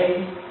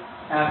 day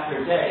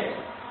after day,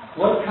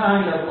 what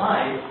kind of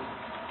life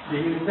do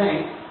you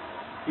think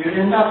you'd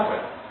end up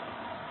with?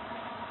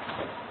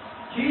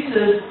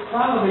 Jesus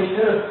probably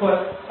should have put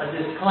a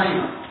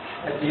disclaimer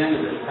at the end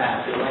of this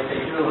passage, like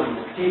they do in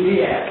the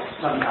TV ads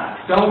sometimes.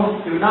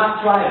 Do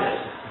not try this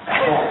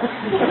at home.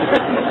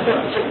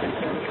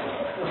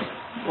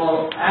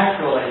 Well,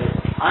 actually,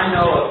 I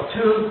know of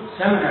 2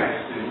 seminary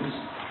students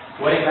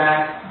way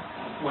back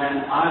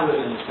when I was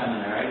in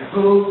seminary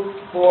who,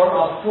 for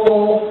a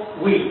full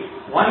week,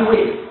 1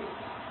 week,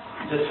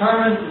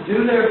 determined to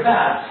do their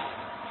best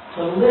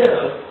to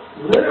live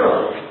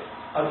literally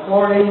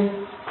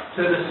according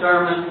to the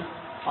Sermon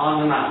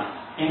on the Mount,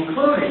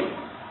 including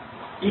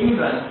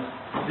even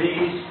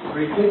these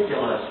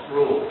ridiculous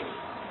rules.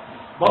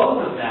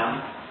 Both of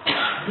them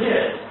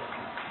did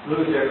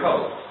lose their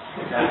coats,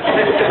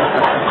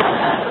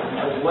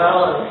 as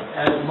well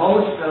as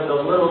most of the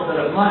little bit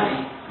of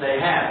money they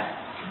had.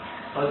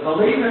 But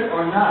believe it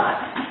or not,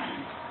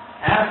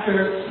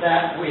 after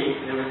that week,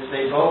 which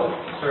they both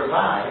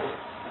survived,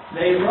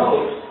 they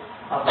wrote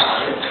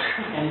about it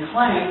and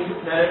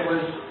claimed that it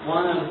was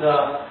one of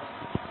the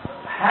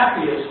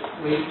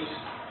happiest weeks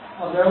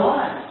of their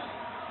lives.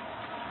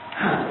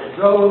 It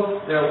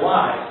drove their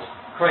wives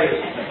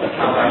crazy,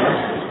 however.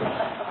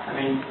 I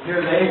mean,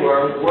 here they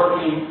were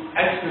working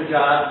extra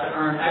jobs to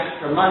earn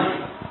extra money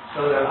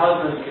so their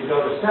husbands could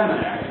go to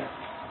seminary,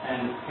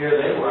 and here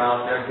they were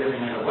out there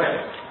giving it away.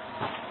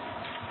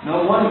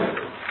 No wonder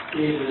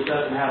Jesus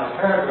doesn't have a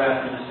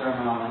paragraph in the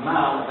Sermon on the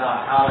Mount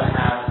about how to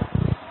have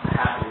a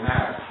happy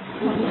marriage.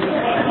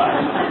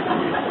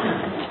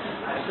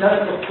 I've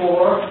said it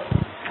before,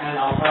 and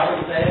I'll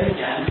probably say it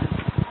again.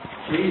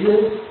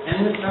 Jesus,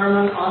 in the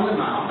Sermon on the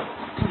Mount,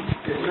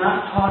 is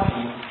not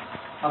talking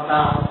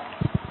about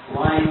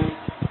life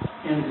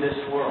in this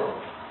world.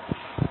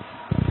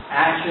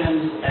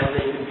 Actions as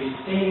they could be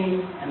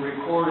seen and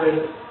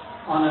recorded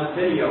on a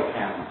video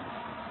camera.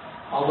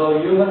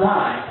 Although you and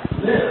I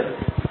live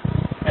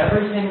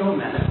every single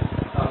minute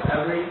of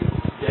every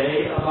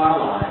day of our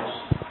lives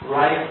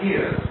right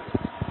here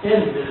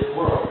in this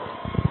world.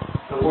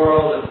 The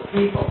world of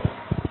people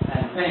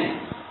and things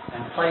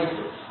and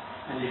places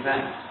and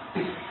events.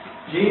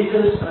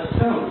 Jesus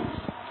assumes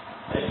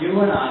that you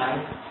and I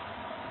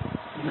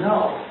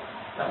know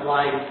that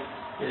life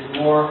is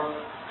more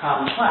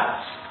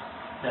complex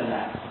than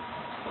that.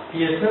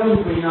 He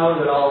assumes we know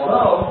that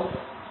although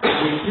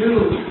we do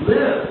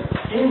live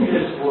in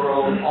this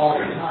world all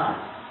the time,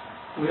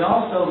 we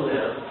also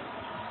live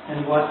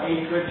in what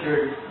H.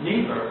 Richard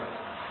Niebuhr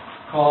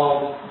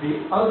called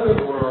the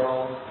other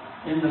world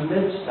in the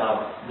midst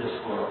of this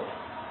world.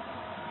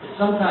 It's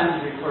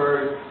sometimes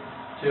referred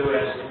to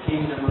as the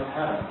kingdom of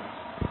heaven,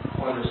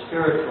 or the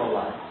spiritual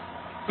life,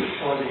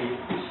 or the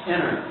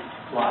inner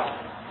life.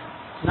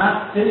 It's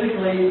not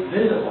physically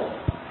visible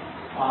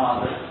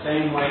the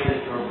same way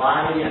that your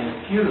body and the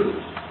pews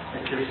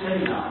that you're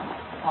sitting on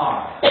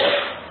are,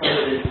 but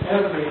it is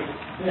every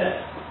bit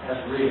as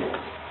real.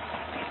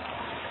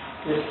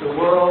 It's the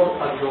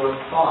world of your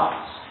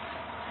thoughts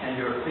and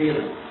your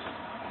feelings,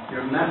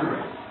 your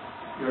memory,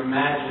 your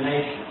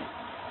imagination,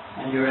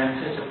 and your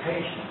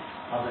anticipation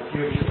of the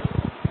future.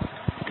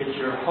 It's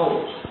your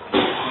hopes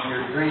and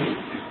your dreams,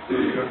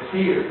 your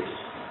fears,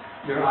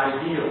 your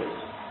ideals,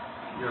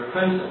 your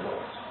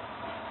principles,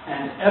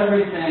 and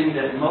everything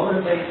that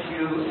motivates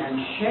you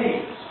and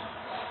shapes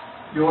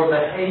your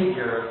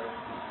behavior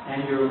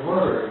and your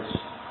words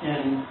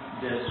in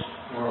this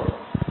world.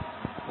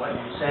 What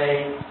you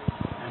say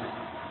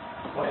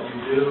and what you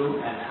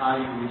do and how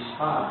you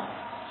respond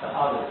to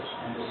others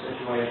and to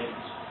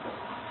situations.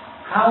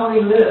 How we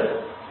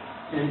live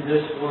in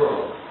this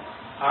world,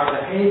 our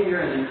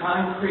behavior in the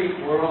concrete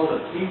world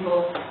of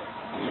people,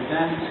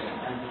 events,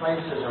 and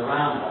places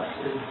around us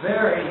is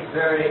very,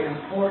 very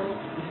important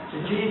to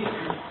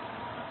Jesus.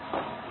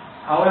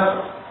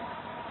 However,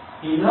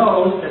 he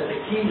knows that the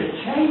key to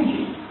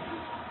changing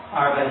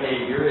our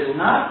behavior is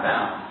not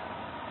found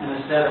in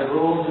a set of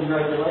rules and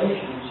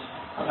regulations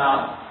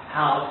about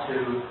how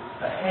to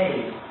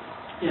behave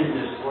in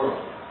this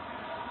world.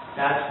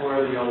 That's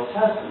where the Old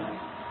Testament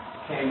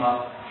came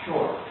up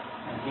short,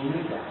 and he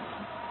knew that.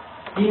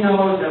 He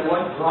knows that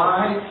what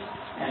drives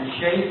and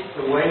shapes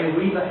the way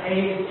we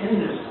behave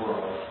in this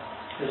world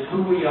is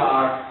who we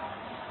are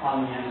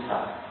on the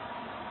inside,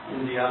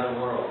 in the other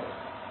world.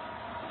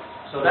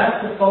 So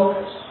that's the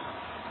focus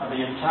of the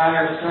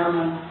entire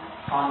Sermon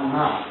on the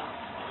Mount.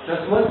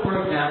 Just look, for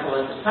example,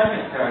 at the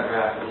second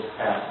paragraph of this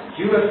passage.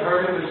 You have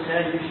heard it was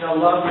said, you shall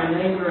love your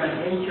neighbor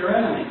and hate your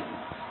enemy.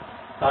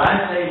 But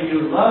I say to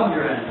you, love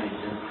your enemies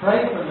and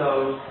pray for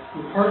those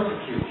who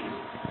persecute you,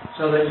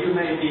 so that you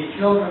may be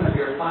children of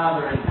your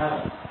Father in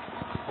heaven.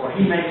 For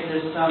he makes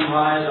his sun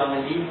rise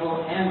on the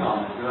evil and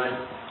on the good,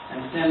 and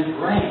sends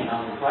rain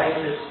on the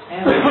righteous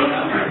and on the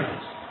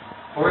unrighteous.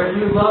 For if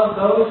you love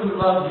those who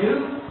love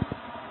you,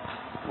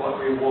 what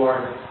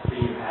reward do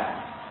you have?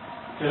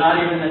 Do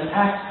not even the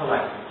tax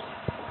collectors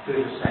do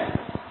the same?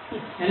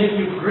 And if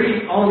you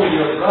greet only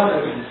your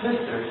brothers and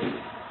sisters,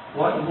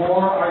 what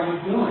more are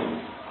you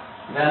doing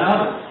than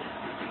others?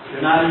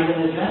 Do not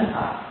even the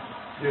Gentiles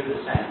do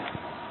the same?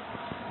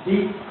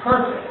 Be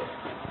perfect,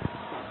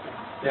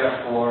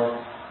 therefore,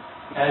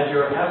 as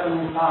your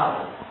heavenly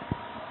Father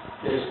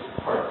is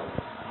perfect.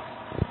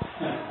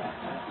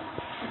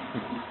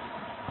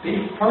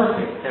 Be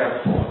perfect,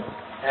 therefore,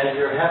 as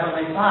your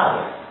heavenly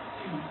Father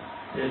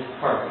is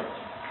perfect.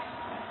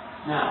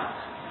 Now,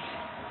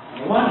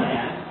 on the one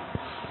hand,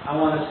 I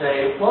want to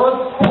say, well,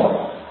 of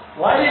course.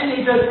 Why didn't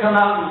he just come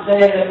out and say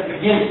it at the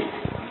beginning?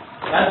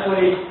 That's what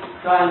he's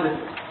trying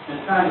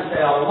to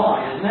say all along,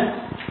 isn't it?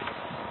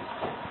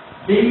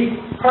 Be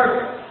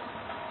perfect.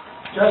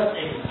 Just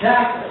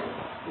exactly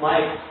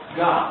like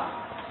God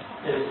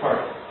is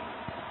perfect.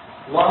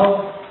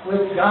 Love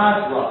with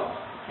God's love,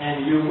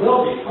 and you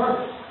will be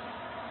perfect.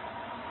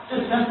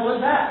 It's as simple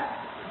as that.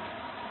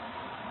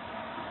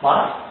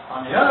 But,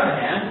 on the other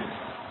hand,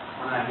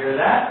 when I hear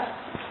that,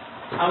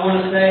 I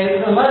want to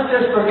say, well, let's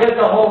just forget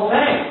the whole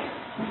thing.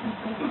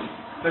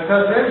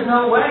 Because there's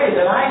no way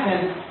that I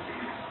can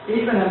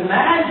even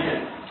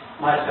imagine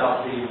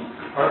myself being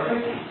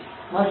perfect,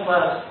 much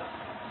less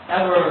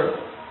ever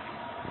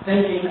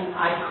thinking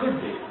I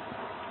could be.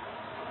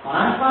 When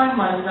I find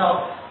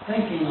myself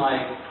thinking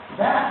like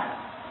that,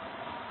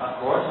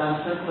 of course,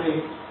 I'm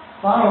simply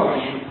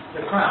following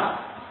the crowd.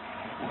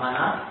 Am I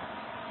not?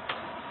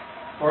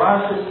 For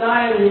our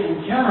society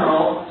in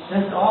general,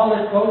 since all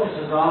it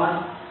focuses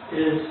on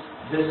is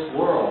this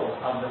world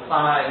of the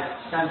five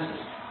senses,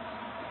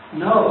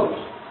 knows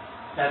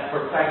that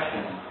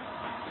perfection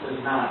does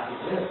not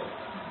exist,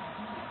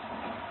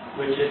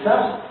 which it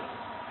doesn't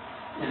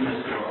in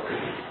this world.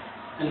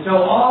 And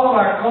so all of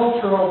our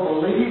cultural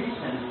beliefs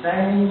and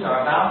sayings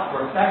are about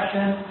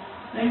perfection.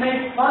 They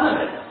make fun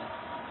of it,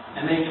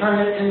 and they turn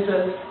it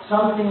into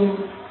something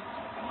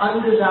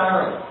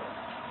undesirable.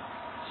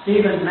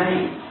 Stephen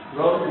Maine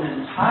wrote an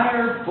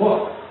entire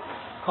book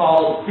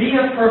called Be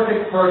a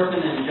Perfect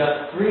Person in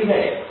Just 3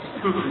 Days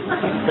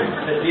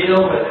to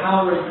deal with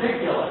how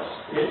ridiculous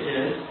it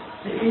is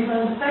to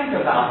even think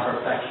about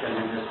perfection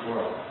in this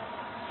world.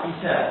 He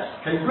says,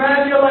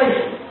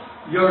 congratulations,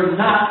 you're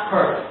not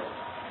perfect.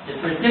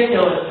 It's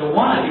ridiculous to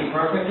want to be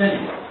perfect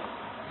anyway.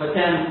 But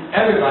then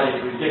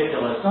everybody's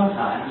ridiculous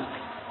sometimes,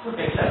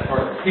 except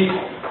perfect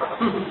people.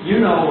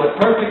 You know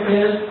what perfect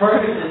is.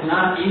 Perfect is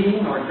not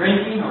eating or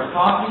drinking or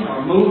talking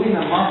or moving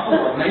a muscle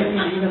or making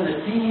even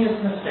the teeniest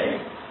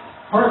mistake.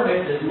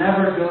 Perfect is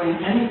never doing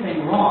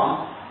anything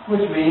wrong,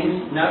 which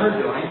means never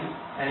doing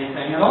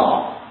anything at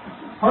all.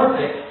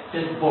 Perfect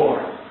is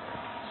bored.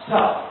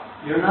 So,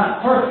 you're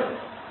not perfect.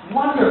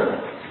 Wonderful.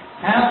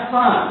 Have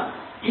fun.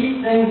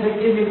 Eat things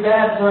that give you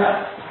bad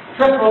breath.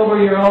 Trip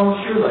over your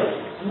own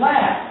shoelaces.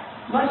 Laugh.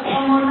 Let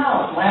someone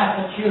else laugh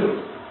at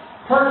you.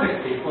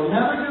 Perfect people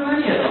never do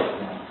any of those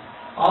things.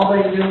 All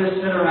they do is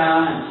sit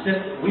around and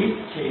sip weak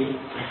tea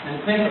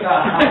and think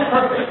about how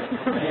perfect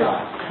they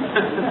are.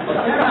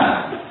 But they're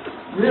not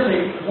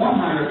really 100%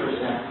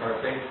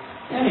 perfect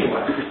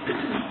anyway.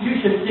 You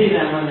should see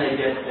them when they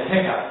get the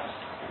hiccups.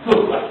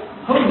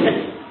 Who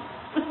needs it?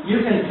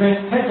 You can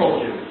drink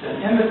pickle juice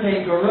and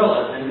imitate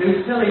gorillas and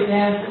do silly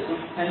dances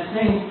and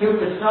sing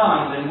stupid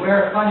songs and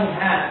wear funny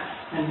hats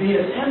and be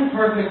as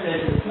imperfect as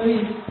you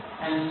please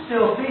and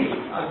still be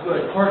a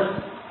good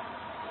person.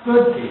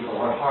 Good people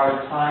are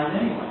hard to find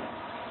anyway.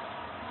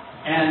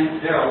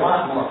 And they're a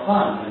lot more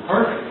fun than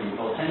perfect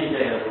people any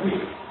day of the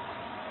week.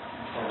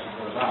 Of course, it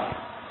goes on.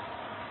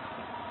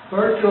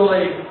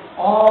 Virtually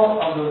all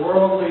of the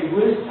worldly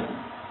wisdom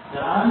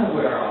that I'm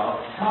aware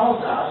of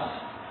tells us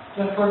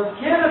to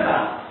forget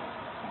about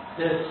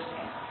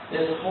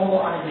this whole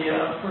idea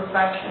of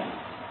perfection.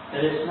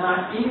 That it's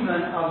not even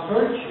a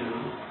virtue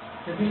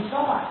to be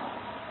sought.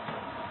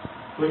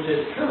 Which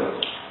is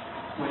true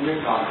when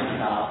you're talking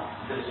about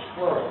this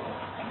world.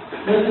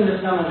 Listen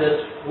to some of this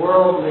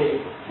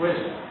worldly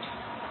wisdom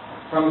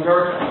from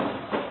Goethe.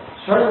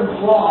 Certain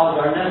flaws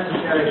are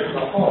necessary for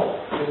the whole.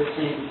 It would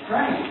seem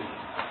strange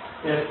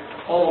if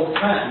old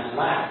friends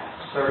lack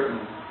certain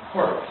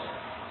quirks.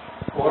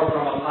 Or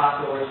from a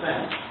popular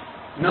saying,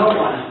 no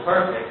one is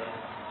perfect.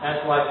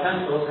 That's why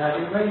pencils have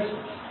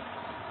erasers.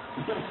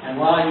 And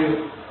while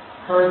you've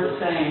heard the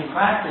saying,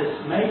 practice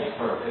makes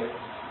perfect,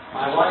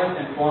 my wife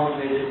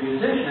informs me that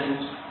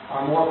musicians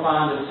are more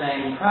fond of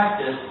saying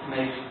practice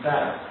makes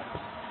better.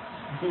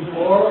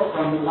 Or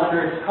from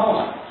Leonard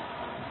Cohen,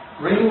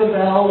 ring the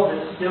bell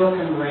that still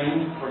can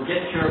ring,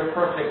 forget your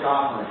perfect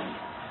offering.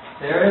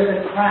 There is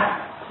a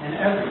crack in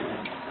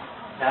everything.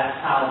 That's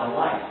how the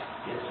light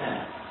gets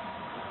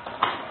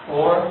in.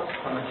 Or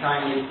from a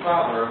Chinese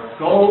proverb,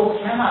 gold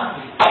cannot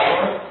be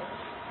pure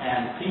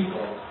and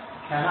people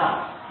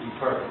cannot be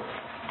perfect.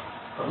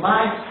 But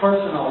my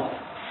personal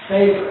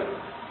favorite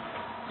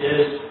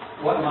is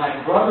what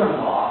my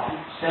brother-in-law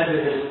said to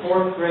his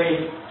fourth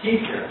grade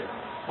teacher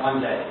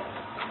one day.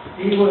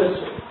 He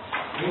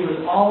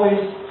was always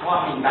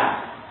talking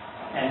back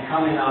and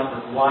coming up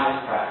with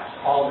wisecracks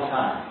all the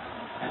time.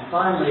 And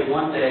finally,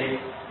 one day,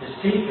 his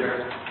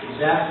teacher,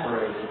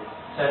 exasperated,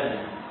 said to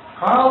him,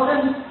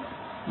 "Carlton,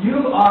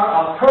 you are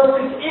a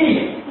perfect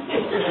idiot."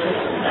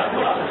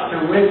 To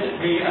which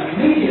he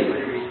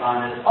immediately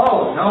responded,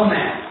 "Oh, no,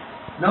 man.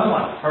 No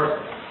one's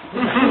perfect."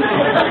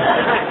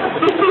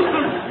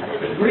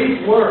 The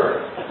Greek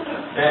word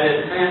that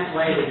is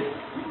translated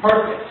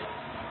perfect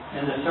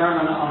in the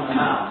Sermon on the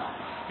Mount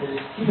is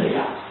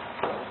telios,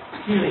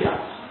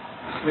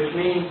 which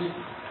means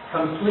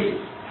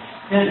complete,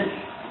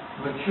 finished,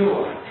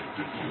 mature,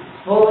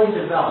 fully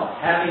developed,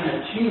 having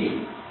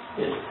achieved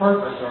its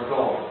purpose or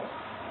goal.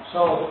 So,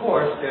 of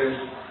course, there's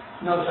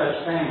no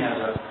such thing as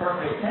a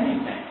perfect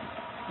anything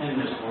in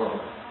this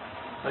world.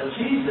 But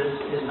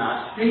Jesus is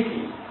not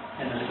speaking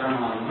in the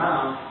Sermon on the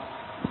Mount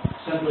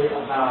simply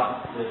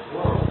about this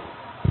world.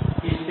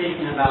 He's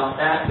speaking about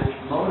that which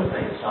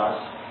motivates us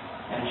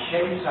and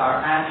shapes our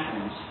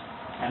actions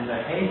and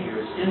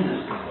behaviors in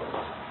this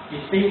world.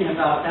 He's speaking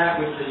about that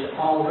which is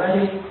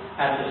already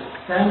at the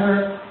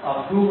center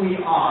of who we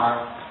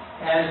are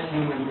as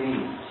human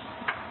beings,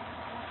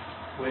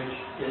 which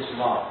is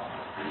love.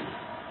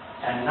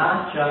 And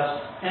not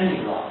just any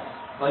love,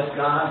 but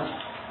God's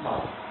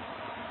love,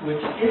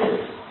 which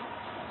is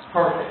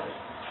perfect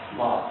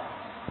love.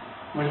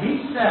 When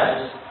he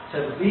says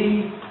to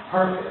be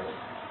perfect,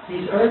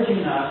 he's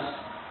urging us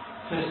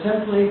to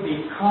simply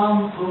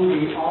become who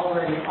we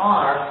already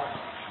are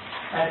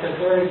at the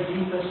very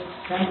deepest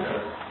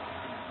center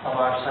of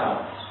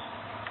ourselves.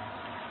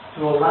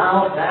 To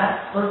allow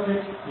that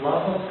perfect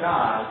love of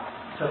God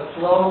to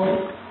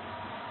flow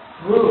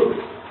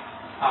through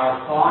our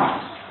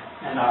thoughts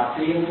and our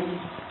feelings,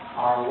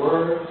 our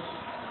words,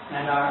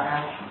 and our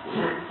actions.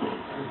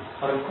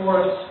 But of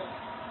course,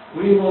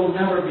 we will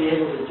never be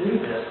able to do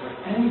this with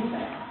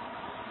anything,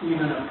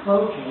 even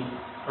approaching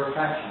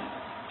perfection.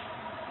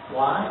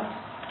 Why?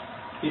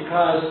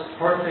 Because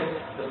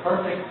the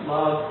perfect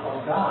love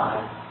of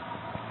God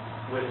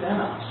within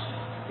us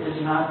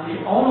is not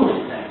the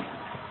only thing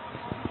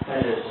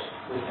that is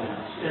within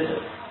us, is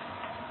it?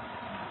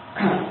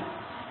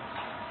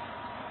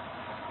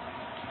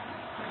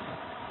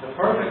 The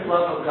perfect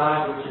love of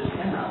God which is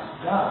in us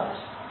does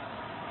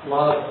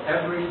love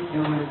every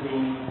human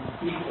being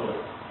equally,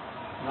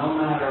 no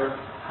matter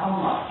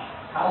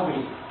how we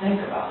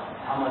think about them,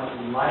 how much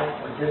we like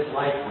or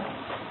dislike them.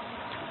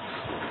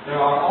 There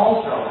are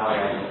also,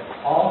 however,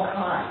 all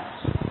kinds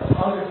of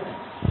other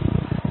things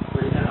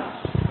within us.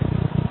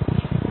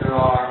 There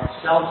are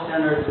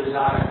self-centered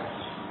desires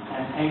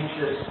and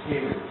anxious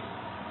fears,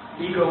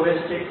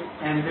 egoistic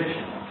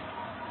ambitions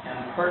and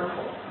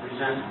hurtful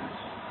resentments,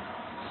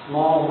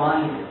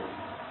 small-minded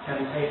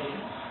temptations.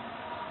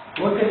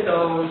 Look at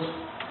those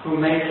who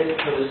made it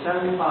to the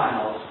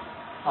semifinals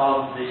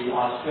of the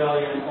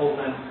Australian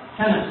Open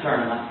tennis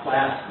tournament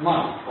last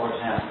month, for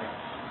example.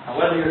 Now,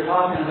 whether you're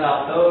talking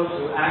about those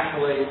who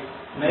actually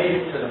made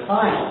it to the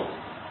finals,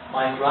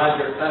 like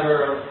Roger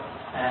Federer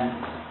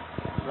and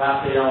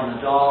Rafael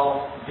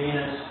Nadal,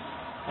 Venus,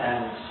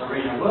 and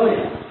Serena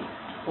Williams,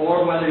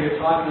 or whether you're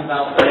talking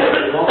about those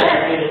who only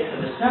made it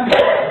to the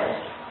semifinals,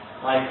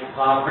 like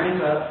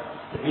Wawrinka,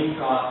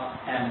 Dimitrov,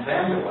 and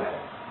Vanderweg,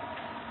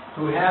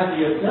 who have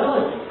the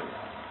ability,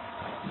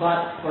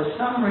 but for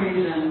some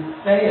reason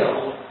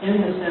failed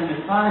in the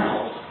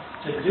semifinals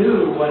to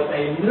do what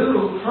they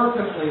knew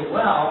perfectly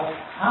well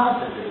how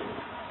to do.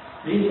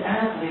 These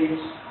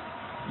athletes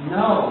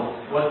know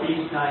what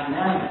these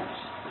dynamics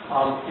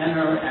of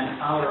inner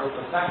and outer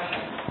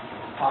perfection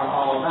are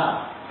all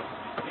about.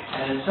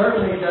 And it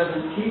certainly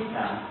doesn't keep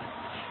them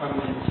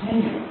from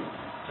continuing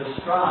to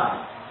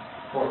strive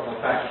for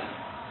perfection,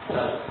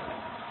 does it?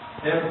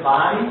 Their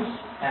bodies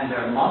and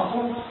their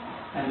muscles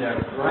and their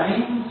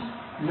brains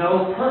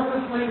know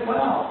perfectly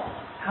well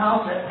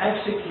how to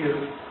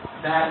execute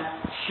that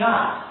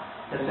shot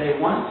that they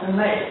want to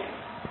make.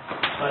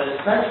 But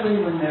especially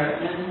when they're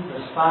in the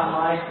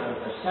spotlight of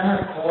the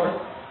center court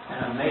in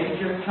a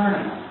major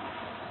tournament,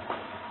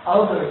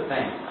 other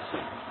things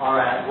are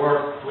at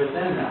work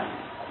within them,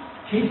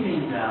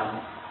 keeping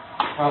them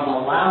from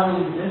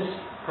allowing this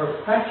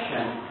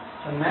perfection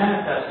to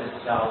manifest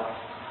itself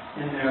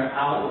in their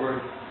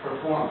outward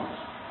performance.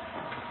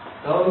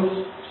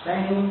 Those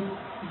same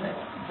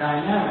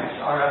dynamics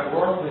are at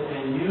work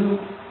within you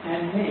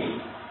and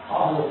me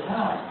all the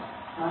time,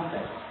 aren't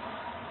they?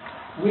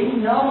 We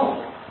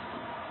know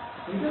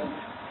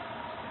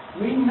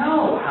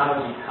how to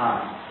be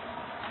kind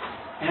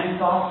and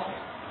thoughtful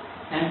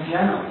and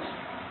generous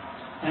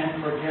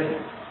and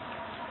forgiving.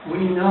 We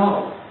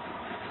know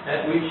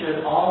that we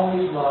should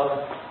always love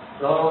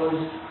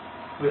those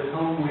with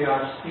whom we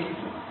are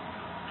speaking,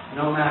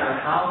 no matter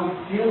how we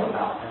feel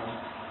about them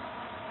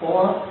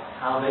or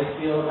how they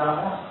feel about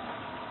us.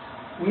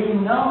 We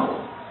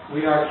know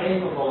we are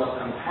capable of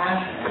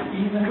compassion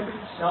and even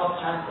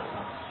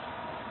self-sacrifice.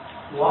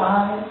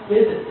 Why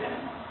is it then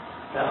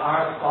that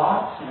our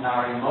thoughts and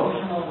our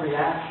emotional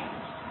reactions,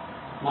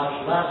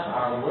 much less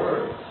our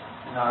words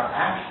and our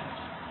actions,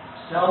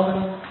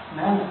 seldom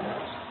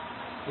manifest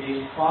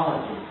these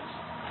qualities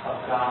of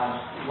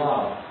God's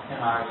love in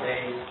our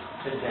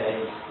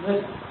day-to-day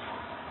living.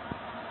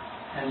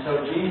 And so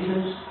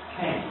Jesus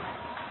came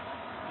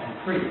and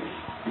preached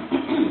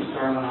the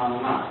Sermon on the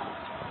Mount.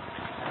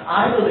 And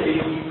I believe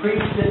he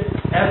preached it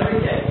every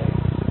day,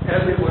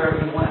 everywhere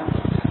he went,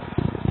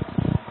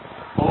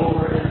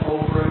 over and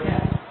over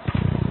again,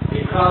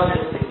 because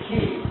it's the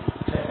key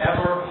to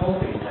ever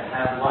hoping to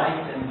have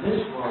life in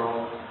this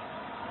world,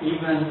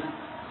 even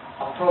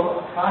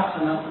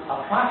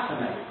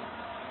approximate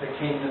the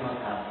kingdom of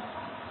heaven.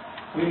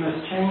 We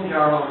must change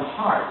our own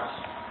hearts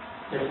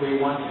if we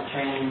want to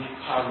change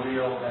our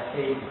real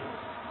behavior.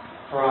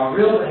 For our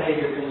real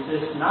behavior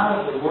consists not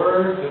of the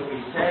words that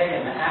we say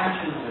and the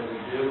actions that we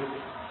do,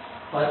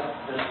 but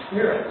the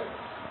spirit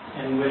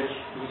in which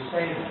we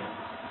say them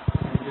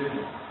and do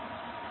them.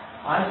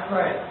 I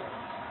pray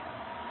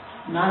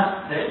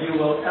not that you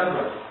will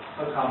ever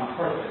become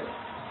perfect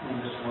in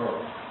this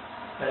world,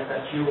 but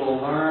that you will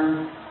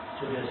learn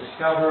to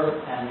discover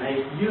and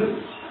make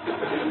use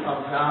of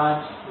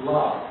God's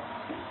love,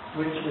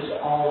 which is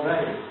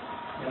already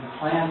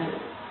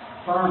implanted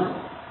firmly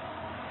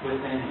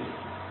within you.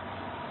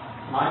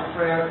 My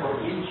prayer for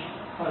each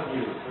of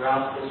you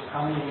throughout this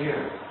coming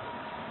year,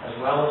 as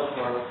well as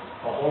for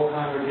the whole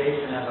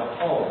congregation as a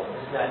whole,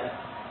 is that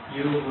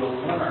you will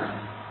learn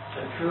to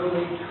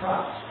truly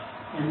trust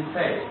in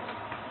faith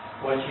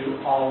what you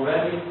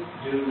already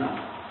do know,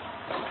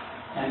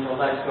 and to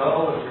let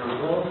go of your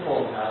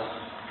willfulness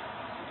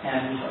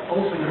and to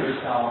open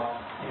yourself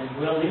in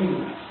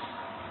willingness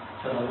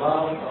to the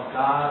love of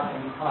God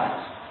in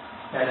Christ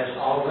that is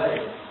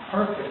already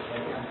perfectly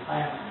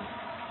implanted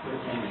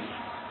within you.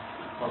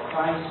 For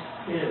Christ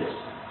is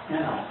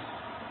in us,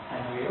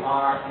 and we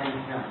are in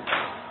him.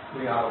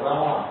 We are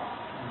well off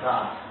in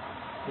God,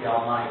 the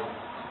Almighty,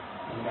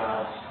 in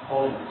God's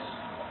holiness,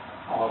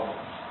 always.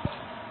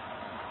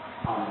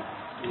 Amen.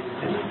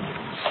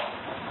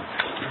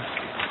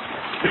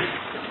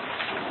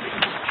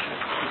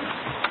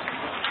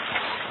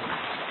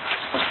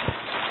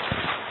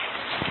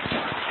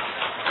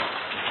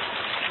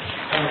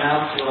 Coming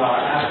out to our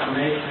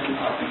affirmation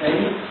of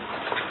faith.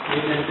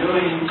 We've been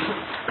doing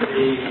the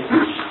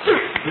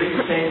Greek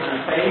statement of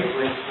faith,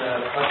 which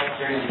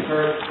Presbyterian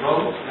Church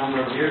wrote a number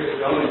of years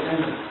ago. It's in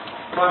the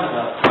front of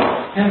the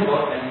hymn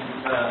book, and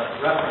the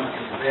reference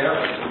is there.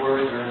 The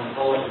words are in the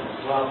bulletin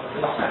as well for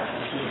this section.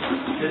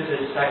 This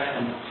is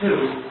section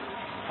 2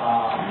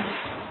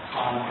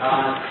 on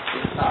God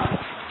the Son.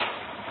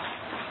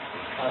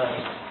 Let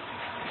us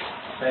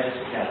say it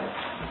together.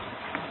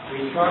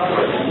 We trust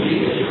in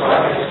Jesus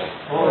Christ,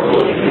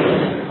 Holy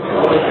Human,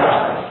 Holy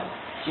God.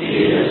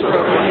 Jesus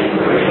proclaimed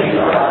the reign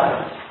of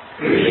God,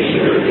 preaching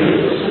the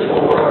news of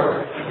war,